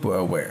be super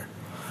aware.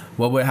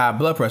 Well, with high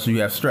blood pressure,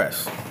 you have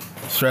stress.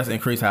 Stress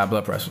increases high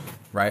blood pressure.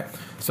 Right.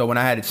 So when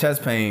I had the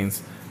chest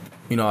pains,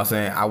 you know what I'm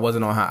saying, I was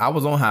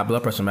on high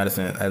blood pressure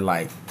medicine at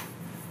like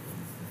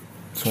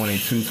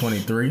 22,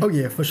 23. Oh,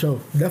 yeah, for sure.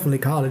 Definitely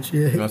college, yeah.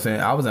 You know what I'm saying?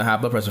 I was in high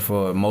blood pressure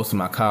for most of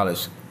my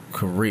college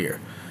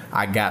career.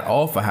 I got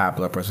off of high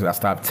blood pressure. I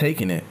stopped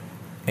taking it.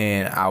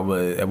 And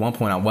at one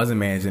point I wasn't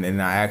managing it,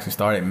 and I actually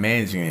started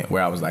managing it,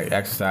 where I was like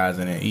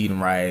exercising and eating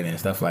right and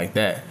stuff like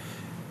that.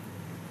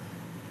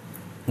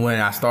 When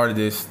I started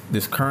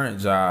this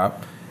current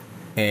job,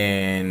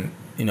 and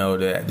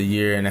the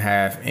year and a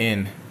half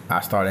in,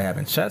 I started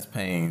having chest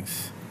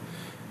pains.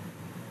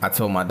 I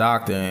told my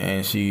doctor,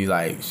 and she's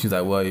like,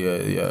 well,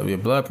 your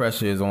blood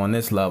pressure is on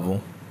this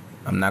level.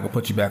 I'm not gonna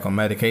put you back on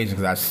medication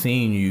because I've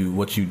seen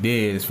what you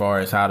did as far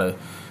as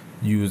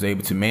you was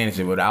able to manage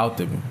it without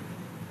the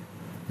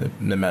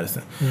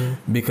medicine.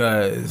 Mm-hmm.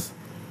 Because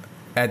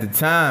at the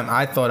time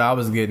I thought I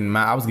was getting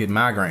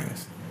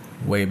migraines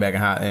way back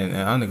in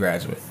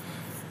undergraduate.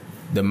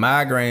 The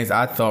migraines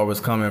I thought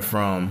was coming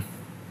from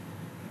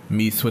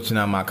me switching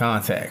out my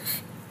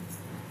contacts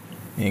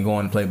and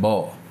going to play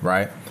ball,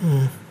 right?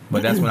 Mm.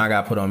 But that's when I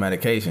got put on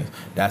medications.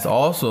 That's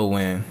also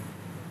when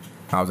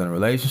I was in a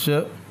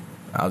relationship.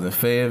 I was in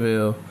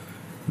Fayetteville.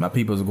 My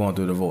people was going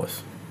through a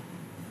divorce.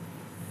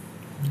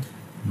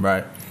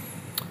 Right?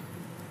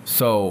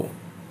 So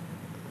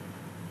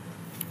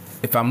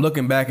if I'm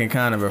looking back and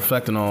kind of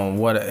reflecting on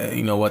what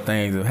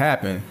things have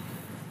happened,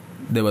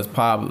 there was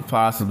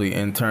possibly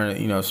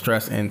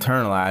stress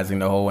internalizing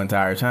the whole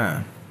entire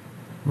time.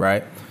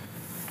 Right?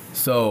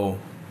 So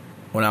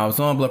when I was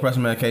on blood pressure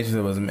medications,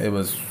 it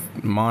was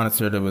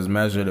monitored, it was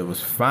measured, it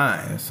was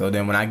fine. So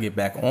then when I get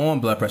back on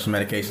blood pressure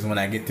medications, when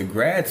I get to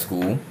grad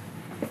school,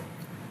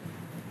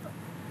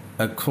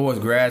 of course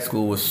grad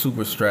school was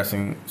super stress. You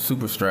know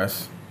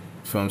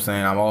what I'm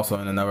saying? I'm also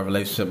in another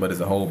relationship, but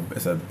it's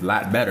a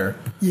lot better.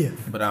 Yeah.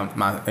 But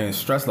my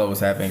stress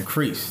levels have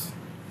increased.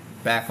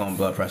 Back on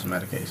blood pressure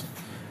medication.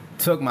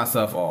 Took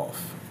myself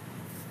off.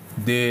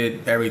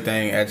 Did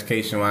everything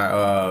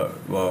education-wise,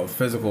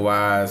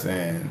 physical-wise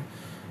and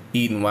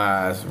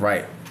eating-wise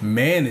right.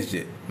 Managed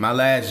it. My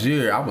last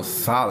year, I was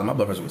solid. My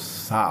blood pressure was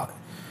solid.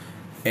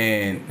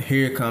 And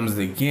here comes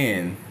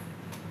again.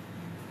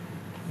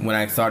 When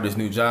I started this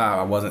new job,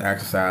 I wasn't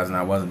exercising.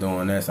 I wasn't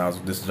doing this.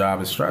 This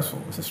job is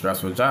stressful. It's a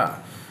stressful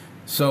job.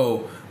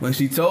 So when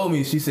she told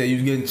me, she said, you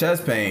was getting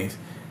chest pains,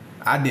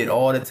 I did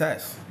all the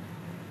tests.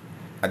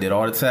 I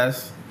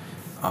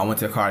went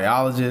to a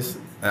cardiologist,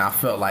 and I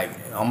felt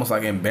almost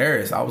like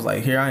embarrassed. I was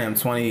like, here I am,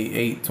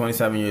 28,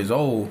 27 years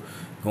old,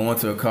 going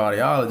to a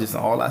cardiologist,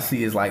 and all I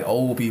see is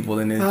old people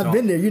in this. I've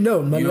been there,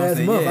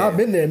 last month. Yeah. I've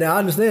been there. Now I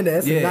understand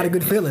that. It's not a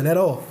good feeling at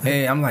all.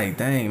 Hey, I'm like,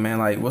 dang,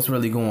 man, what's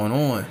really going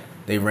on?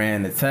 They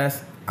ran the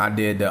test. I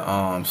did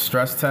the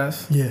stress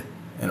test. Yeah.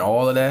 And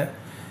all of that.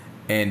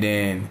 And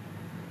then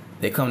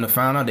they come to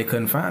find out they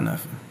couldn't find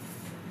nothing.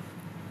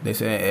 They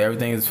said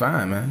everything is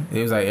fine, man.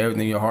 It was like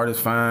everything. Your heart is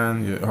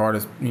fine. Your heart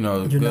is,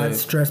 You're good. not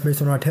stressed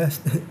based on our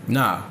test.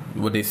 Nah,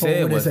 what they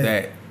said was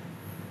that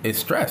it's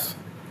stress.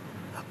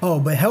 Oh,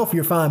 but health,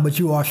 you're fine, but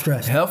you are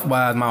stressed. Health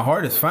wise, my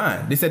heart is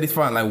fine. They said it's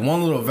fine. Like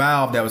one little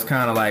valve that was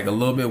kind of like a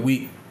little bit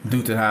weak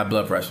due to high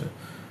blood pressure,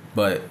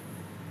 but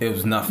it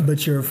was nothing.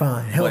 But you're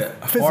fine. Health,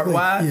 but heart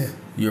wise,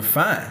 you're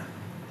fine.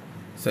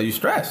 So you're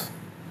stressed.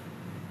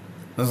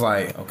 It's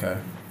like, okay.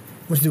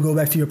 Which to go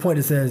back to your point,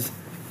 it says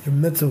your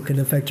mental can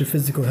affect your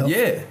physical health.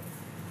 Yeah.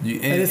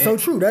 And it's so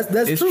true. That's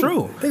it's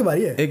true. Think about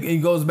it. Yeah. It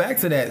goes back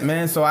to that,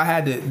 man. So I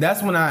had to.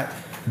 That's when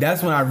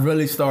I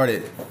really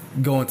started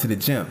going to the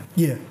gym.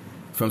 Yeah. You know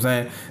what I'm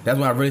saying? That's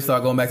when I really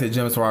started going back to the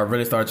gym. So I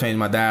really started changing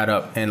my diet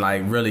up and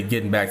like really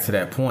getting back to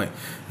that point.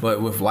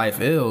 But with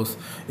life ills,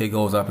 it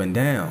goes up and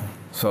down.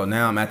 So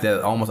now I'm at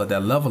that almost at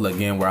that level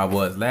again where I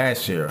was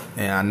last year,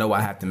 and I know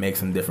I have to make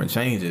some different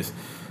changes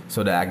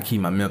so that I can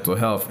keep my mental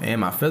health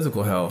and my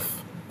physical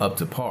health up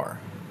to par.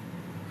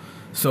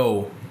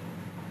 So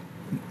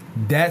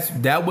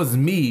that was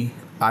me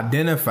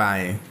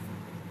identifying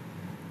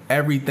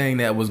everything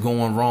that was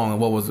going wrong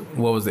and what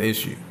was the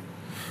issue.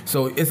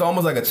 So it's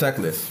almost like a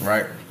checklist,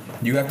 right?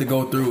 You have to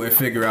go through and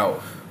figure out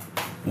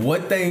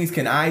what things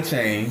can I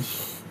change,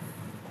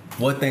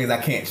 what things I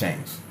can't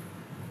change,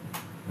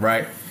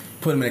 right?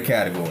 Put them in a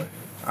category.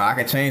 I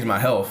can change my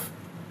health.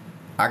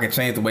 I can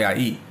change the way I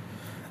eat.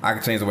 I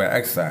can change the way I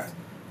exercise.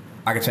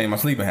 I can change my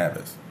sleeping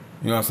habits.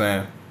 You know what I'm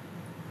saying?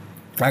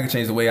 I can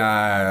change the way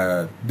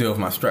I deal with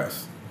my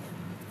stress.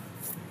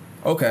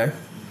 Okay.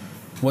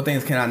 What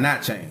things can I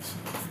not change?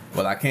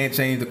 Well, I can't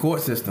change the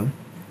court system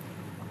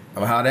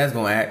of how that's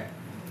going to act.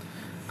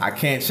 I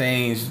can't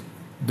change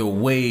the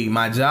way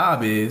my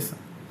job is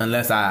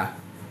unless I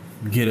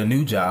get a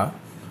new job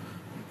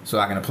so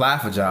I can apply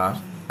for jobs.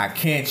 I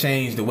can't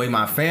change the way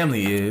my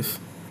family is,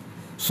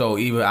 so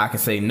either I can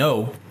say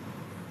no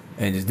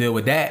and just deal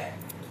with that,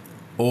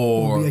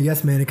 or be a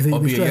yes man and continue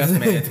to be stressed.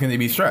 Continue to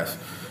be stressed.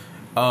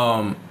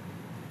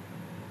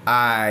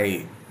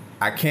 I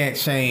can't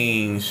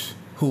change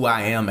who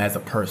I am as a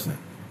person,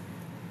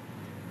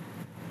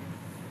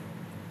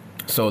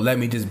 so let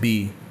me just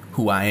be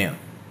who I am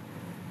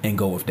and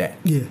go with that.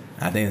 Yeah,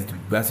 I think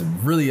that's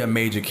really a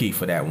major key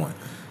for that one,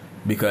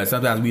 because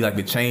sometimes we like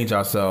to change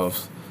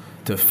ourselves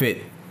to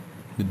fit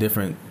the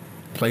different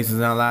places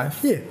in our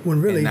life. Yeah,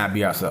 when really and not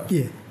be ourselves.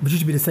 Yeah, but you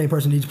should be the same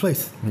person in each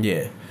place.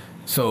 Yeah,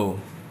 so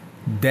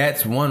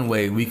that's one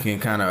way we can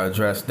kind of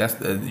address.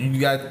 You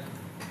got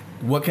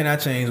what can I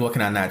change, what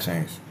can I not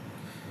change,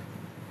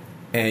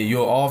 and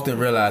you'll often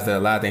realize that a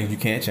lot of things you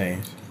can't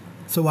change.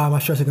 So why am I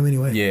stressing them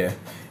anyway? Yeah,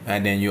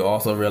 and then you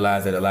also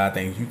realize that a lot of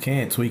things you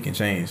can tweak and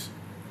change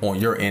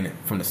on your end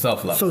from the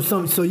self level.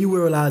 So you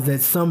will realize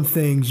that some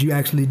things you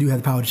actually do have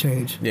the power to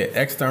change. Yeah,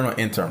 external,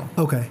 internal.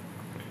 Okay.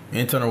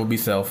 Internal will be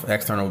self,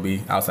 external will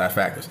be outside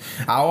factors.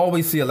 I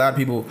always see a lot of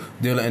people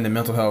dealing in the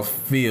mental health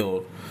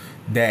field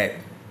that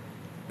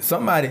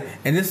somebody,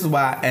 and this is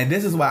why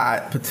I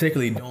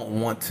particularly don't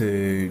want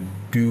to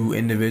do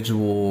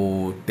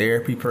individual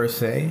therapy per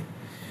se,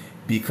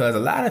 because a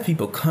lot of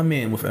people come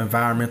in with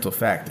environmental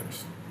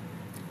factors,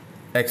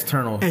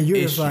 external and you're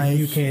issues. just like,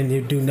 You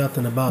can't do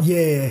nothing about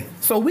yeah.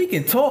 So we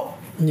can talk.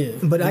 Yeah,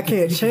 But I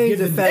can't change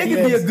the fact It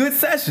could be a good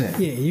session.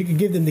 Yeah, you can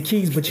give them the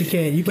keys, but you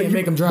can't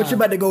make them drive. But you're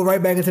about to go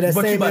right back into that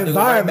But you same about to go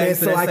right back environment, to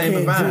so that I same can't do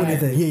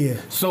environment. anything.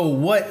 Yeah. So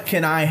what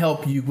can I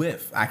help you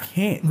with? I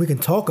can't. We can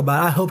talk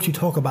about it. I helped you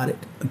talk about it.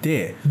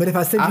 Yeah. But if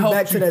I send you helped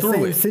back to that through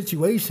same it.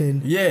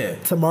 situation, Yeah.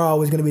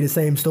 tomorrow is going to be the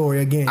same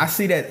story again. I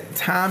see that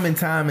time and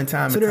time and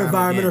time. So and there are time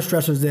environmental again.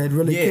 stressors that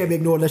really Yeah. can't be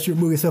ignored unless you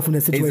remove yourself from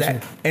that situation.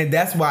 Exactly. And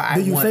that's why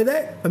Do you say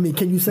that? I mean,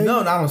 can you say No,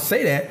 that? I don't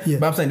say that. Yeah.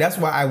 But I'm saying that's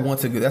why I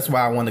want to. That's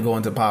why I want to go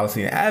into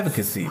policy and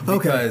advocacy,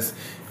 because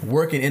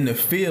working in the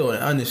field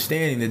and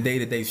understanding the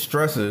day-to-day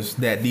stressors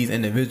that these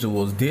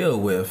individuals deal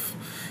with.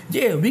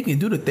 Yeah, we can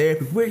do the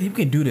therapy. You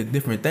can do the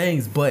different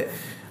things, but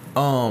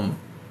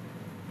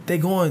they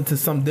go into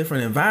some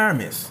different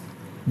environments.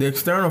 The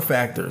external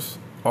factors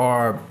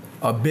are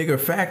a bigger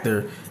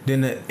factor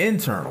than the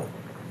internal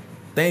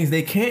things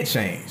they can't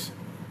change.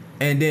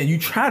 And then you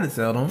try to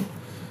tell them,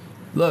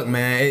 look,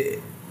 man,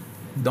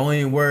 don't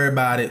even worry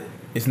about it.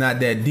 It's not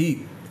that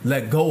deep.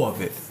 Let go of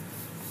it.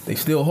 They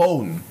still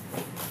holding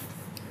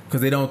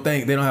because they don't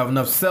have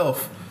enough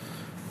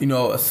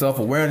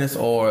self-awareness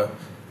or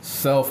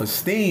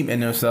self-esteem in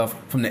themselves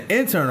from the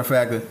internal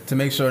factor to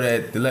make sure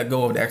that they let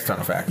go of the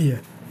external factor. Yeah.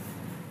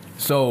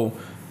 So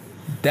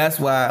that's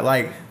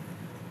why,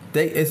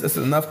 it's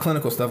enough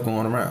clinical stuff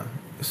going around.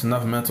 It's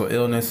enough mental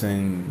illness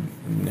and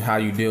how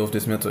you deal with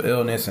this mental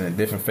illness and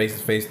different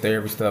face-to-face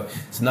therapy stuff.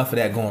 It's enough of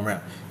that going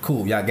around.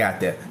 Cool, y'all got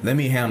that. Let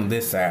me handle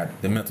this side,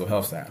 the mental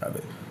health side of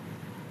it.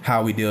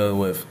 How we deal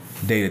with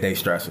day-to-day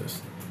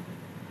stressors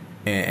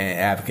and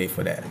advocate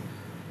for that.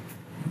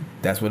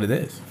 That's what it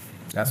is.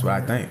 That's what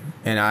I think.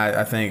 And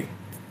I think,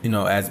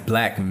 as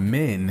black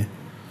men,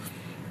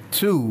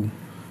 too,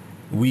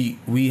 we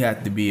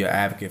have to be an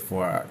advocate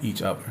for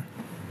each other.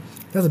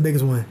 That's the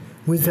biggest one.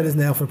 We said this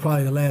now for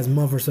probably the last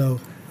month or so.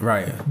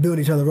 Right. build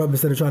each other up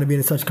instead of trying to be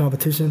in such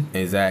competition.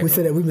 Exactly. We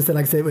said that we've been saying,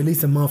 like I said, at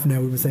least a month now.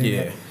 We've been saying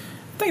Yeah. that.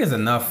 I think it's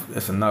enough.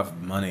 It's enough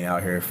money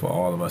out here for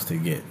all of us to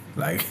get.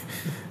 Like,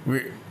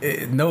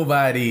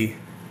 nobody,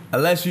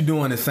 unless you're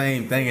doing the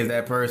same thing as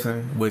that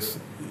person, which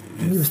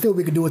Even still,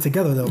 we could do it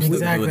together though.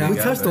 Exactly. We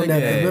touched on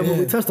that. Yeah. Remember,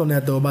 we touched on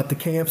that though about the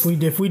camps.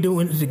 If we do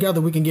it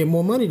together, we can get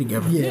more money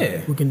together.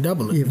 Yeah. We can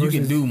double it. Yeah. you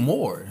can versus- do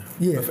more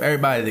Yeah. with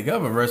everybody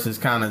together versus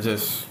kind of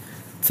just.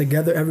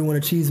 Together, everyone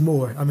achieves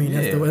more. I mean,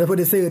 Yeah. that's what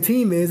they say a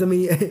team is. I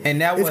mean,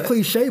 And that it's what-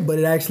 cliche, but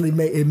it actually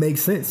it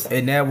makes sense.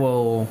 And that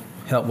will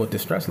help with the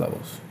stress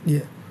levels.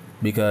 Yeah.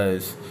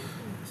 Because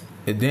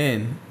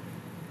then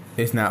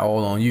it's not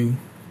all on you.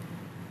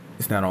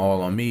 It's not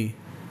all on me.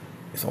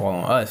 It's all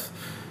on us.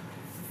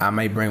 I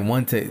may bring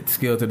one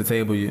skill to the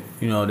table, you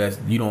know, that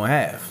you don't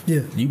have. Yeah.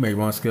 You may bring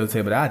one skill to the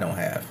table that I don't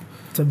have.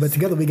 So, but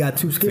together we got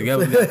two skills.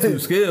 Together we got two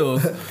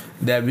skills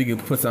that we can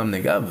put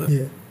something together.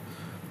 Yeah.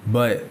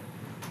 But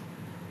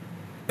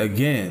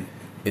again,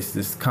 it's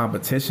this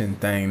competition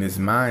thing, this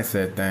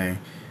mindset thing,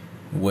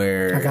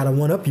 where I gotta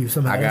one up you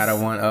somehow. I gotta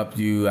one up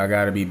you. I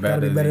gotta be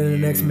better. be better than the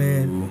you. next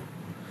man.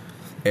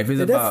 If it's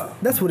Yeah,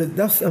 about that's what it.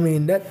 That's I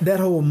mean that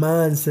whole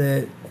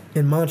mindset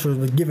and mantras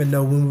was given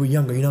though when we were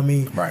younger. You know what I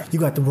mean? Right. You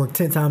got to work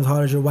 10 times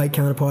harder as your white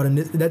counterpart, and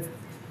that.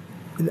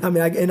 I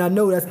mean, I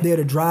know that's there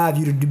to drive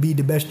you to be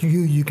the best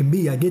you can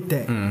be. I get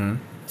that. Mm-hmm.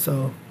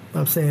 So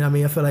I'm saying, I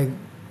mean, I feel like.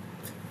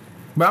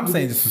 But I'm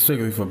saying just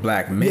specifically for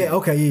black men. Yeah,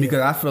 okay, yeah. Because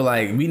I feel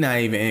like we not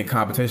even in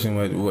competition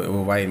with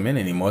white men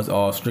anymore. It's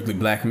all strictly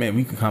black men.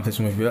 We can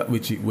competition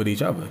with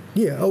each other.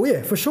 Yeah. Oh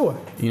yeah, for sure.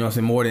 You know what I'm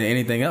saying? More than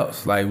anything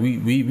else. Like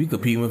we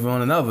compete with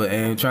one another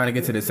and trying to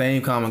get to the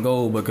same common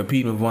goal, but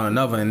competing with one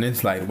another. And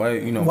it's like,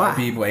 white Why?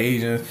 people,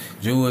 Asians,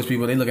 Jewish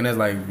people, they looking at us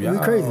like, We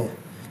crazy.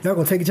 Y'all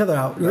gonna take each other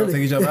out. Really? Really?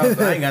 Take each other out.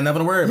 So I ain't got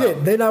nothing to worry Yeah,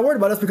 about. they're not worried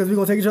about us because we're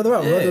gonna take each other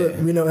out. Yeah.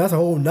 Whether, that's a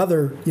whole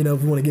nother, if you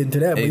want to get into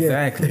that. But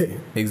Exactly. Yeah.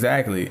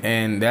 Exactly.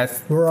 And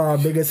that's We're our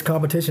biggest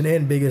competition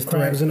and biggest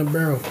threat. Crabs in a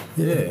barrel.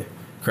 yeah.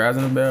 Crabs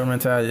in the barrel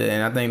mentality,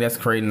 and I think that's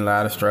creating a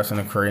lot of stress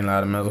and creating a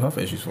lot of mental health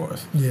issues for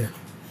us Yeah.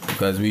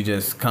 because we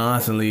just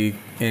constantly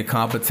in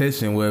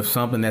competition with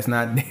something that's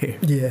not there.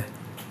 Yeah.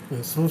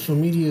 And social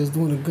media is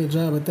doing a good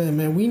job at that,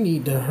 man. We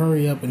need to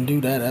hurry up and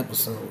do that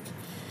episode.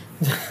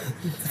 For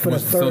the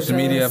What's the third social time.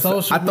 media?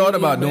 Social I thought media,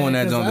 about doing man,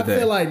 that 'cause joint I today.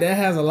 feel like that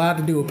has a lot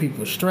to do with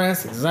people's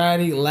stress,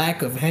 anxiety,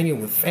 lack of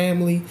hanging with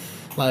family,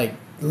 like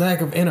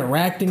lack of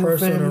interacting with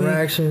Personal family.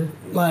 interaction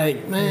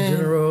Like, man, in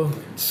general.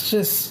 it's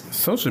just,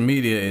 Social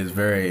media is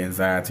very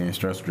anxiety and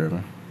stress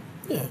driven.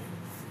 yeah.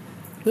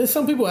 There's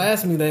some people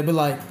ask me that, but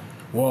like,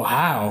 well,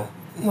 how?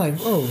 I'm like,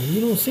 oh,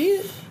 you don't see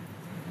it?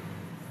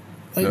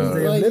 Like,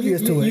 They're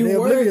oblivious to it. They're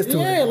worried, oblivious to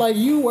it. yeah, like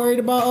you worried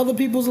about other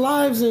people's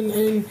lives and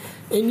you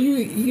I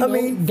know,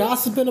 mean-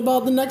 gossiping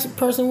about the next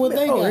person what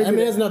they Oh, got. they I do mean,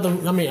 that. there's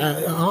nothing. I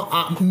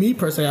mean, me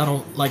per se, I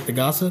don't like the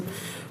gossip,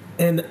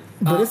 and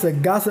But it's a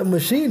gossip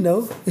machine,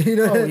 though.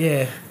 oh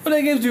yeah, But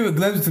it gives you a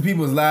glimpse to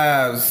people's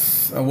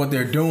lives of what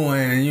they're doing,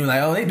 and you're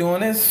like, oh, they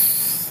doing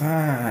this.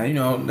 I'm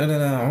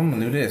gonna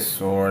do this,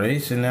 or they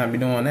should not be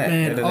doing that.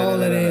 man, all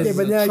it is Yeah,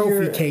 but now a trophy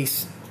you're-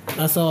 case.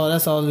 That's all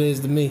it is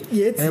to me.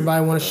 Yeah, it's-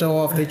 Everybody want to show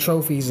off their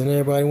trophies, and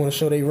everybody want to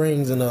show their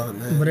rings and all.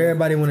 Man. But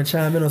everybody want to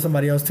chime in on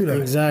somebody else, too, though.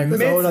 Exactly.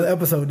 That's a whole other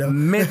episode, though.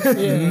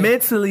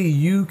 Mentally,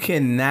 you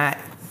cannot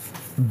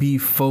be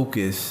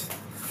focused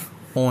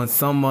on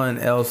someone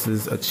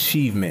else's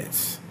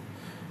achievements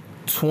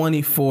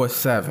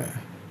 24/7.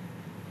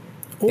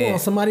 or Yeah.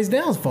 somebody's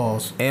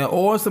downfalls.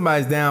 Or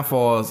somebody's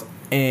downfalls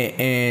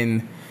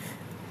and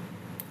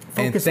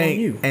Focus on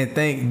you. and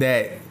think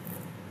that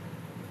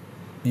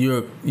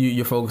you're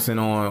focusing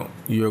on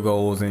your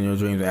goals and your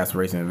dreams,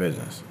 aspirations, and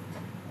visions.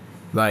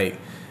 Like,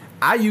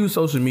 I use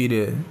social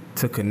media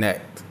to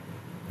connect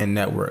and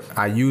network.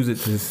 I use it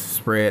to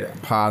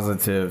spread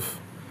positive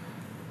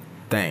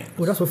things.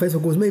 Well, that's what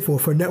Facebook was made for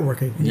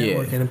networking. Yeah.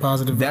 Networking and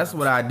positive. That's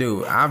what I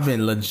do. I've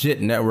been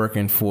legit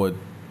networking for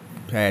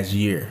past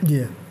year.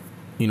 Yeah.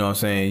 You know what I'm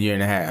saying? Year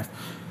and a half.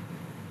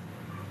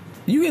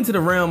 You get into the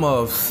realm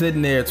of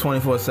sitting there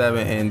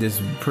 24/7 and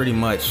just pretty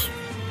much,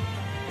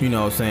 you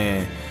know what I'm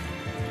saying,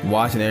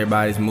 watching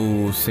everybody's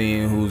moves,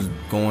 seeing who's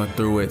going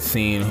through it,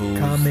 seeing who's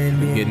Comment,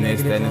 being getting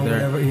this, that, negative and or the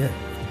third. whatever. Yeah.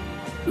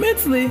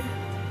 Mentally,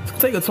 it's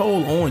gonna take a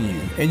toll on you,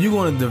 and you're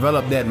gonna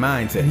develop that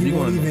mindset. You You're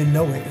won't gonna, even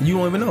know it. you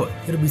won't even know it.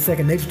 It'll be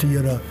second nature to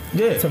you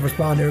Yeah. to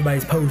respond to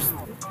everybody's post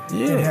and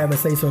Yeah, have a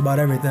say so about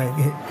everything.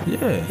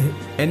 yeah,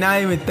 and not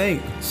even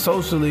think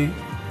socially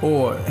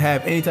or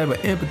have any type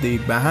of empathy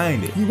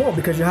behind it. You won't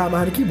because you're hiding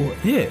behind the keyboard.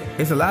 Yeah,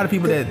 it's a lot of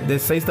people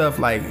that say stuff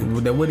like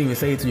that wouldn't even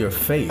say it to your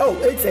face. Oh,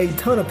 it's a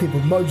ton of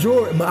people.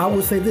 I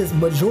would say this: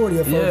 majority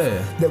of folks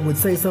Yeah. that would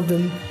say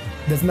something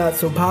that's not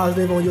so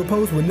positive on your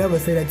post would never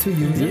say that to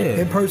you Yeah.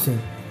 in person.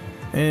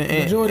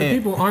 and Majority of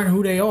people aren't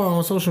who they are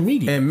on social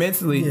media. And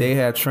mentally, Yeah. they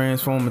have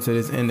transformed into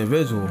this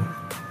individual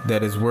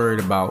that is worried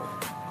about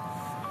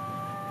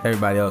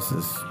everybody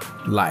else's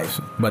lives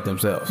but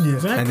themselves. Yeah.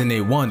 Exactly. And then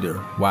they wonder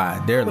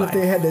why their What life.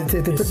 if they had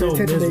the It's so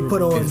attention they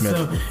put on?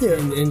 miserable. Yeah.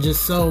 and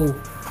just so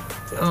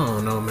I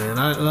don't know, man.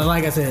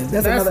 Like I said,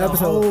 That's another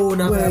episode.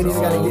 Another We ain't even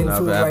gotta episode. get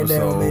into it right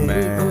now,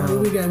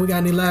 man. We got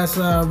any last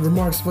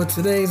remarks for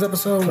today's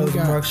episode?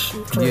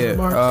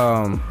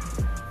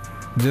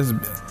 Just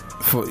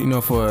for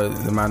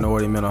the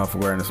Minority Mental Health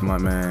Awareness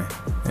Month, man,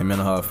 and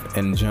mental health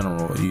in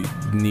general, you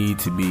need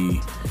to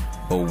be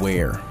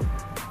aware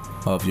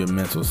of your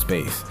mental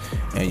space,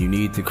 and you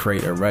need to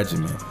create a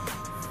regimen,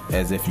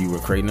 as if you were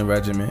creating a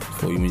regimen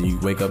for when you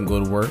wake up and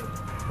go to work,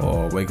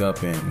 or wake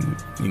up and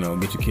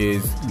get your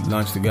kids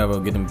lunch together,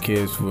 get them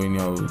kids for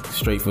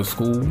straight for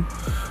school,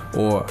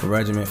 or a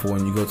regimen for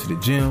when you go to the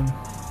gym,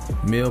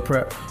 meal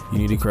prep. You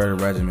need to create a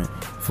regimen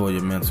for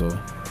your mental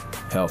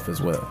health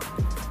as well.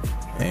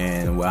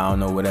 And I don't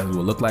know what that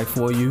will look like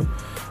for you,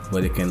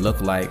 but it can look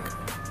like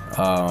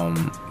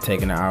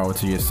taking an hour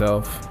to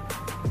yourself,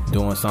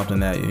 doing something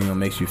that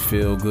makes you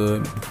feel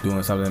good,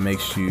 doing something that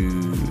makes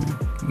you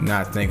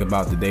not think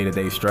about the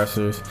day-to-day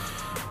stressors.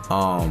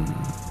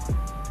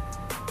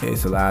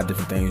 It's a lot of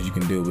different things you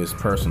can do. It's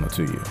personal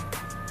to you.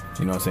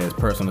 You know what I'm saying? It's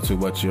personal to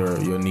what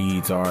your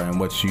needs are and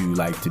what you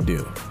like to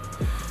do.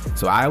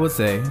 So I would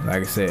say,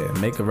 like I said,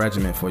 make a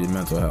regimen for your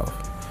mental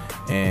health.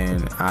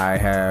 And I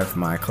have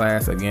my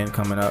class again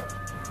coming up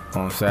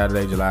on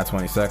Saturday, July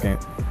 22nd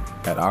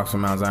at Oxford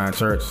Mount Zion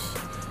Church.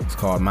 It's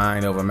called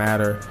Mind Over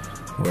Matter,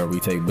 where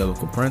we take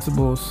biblical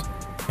principles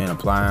and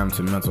apply them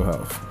to mental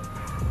health.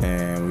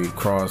 And we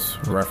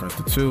cross-reference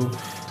the two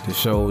to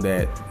show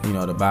that,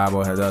 the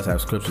Bible does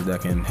have scriptures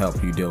that can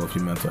help you deal with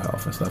your mental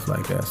health and stuff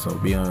like that. So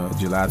be on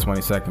July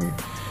 22nd.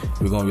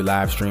 We're going to be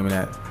live streaming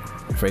that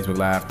Facebook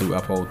Live through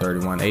Uphold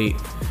 31.8.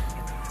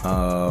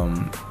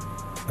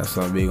 That's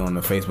going to be on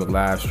the Facebook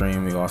live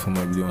stream. We also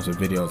going to be doing some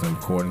videos and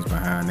recordings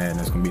behind that, and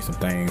there's going to be some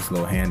things,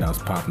 little handouts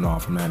popping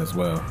off from that as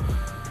well.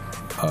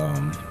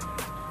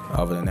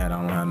 Other than that, I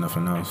don't have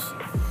nothing else.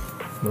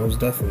 Most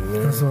definitely,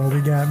 man. That's all we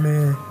got,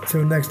 man.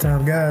 Till next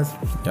time, guys.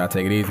 Y'all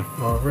take it easy.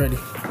 Already.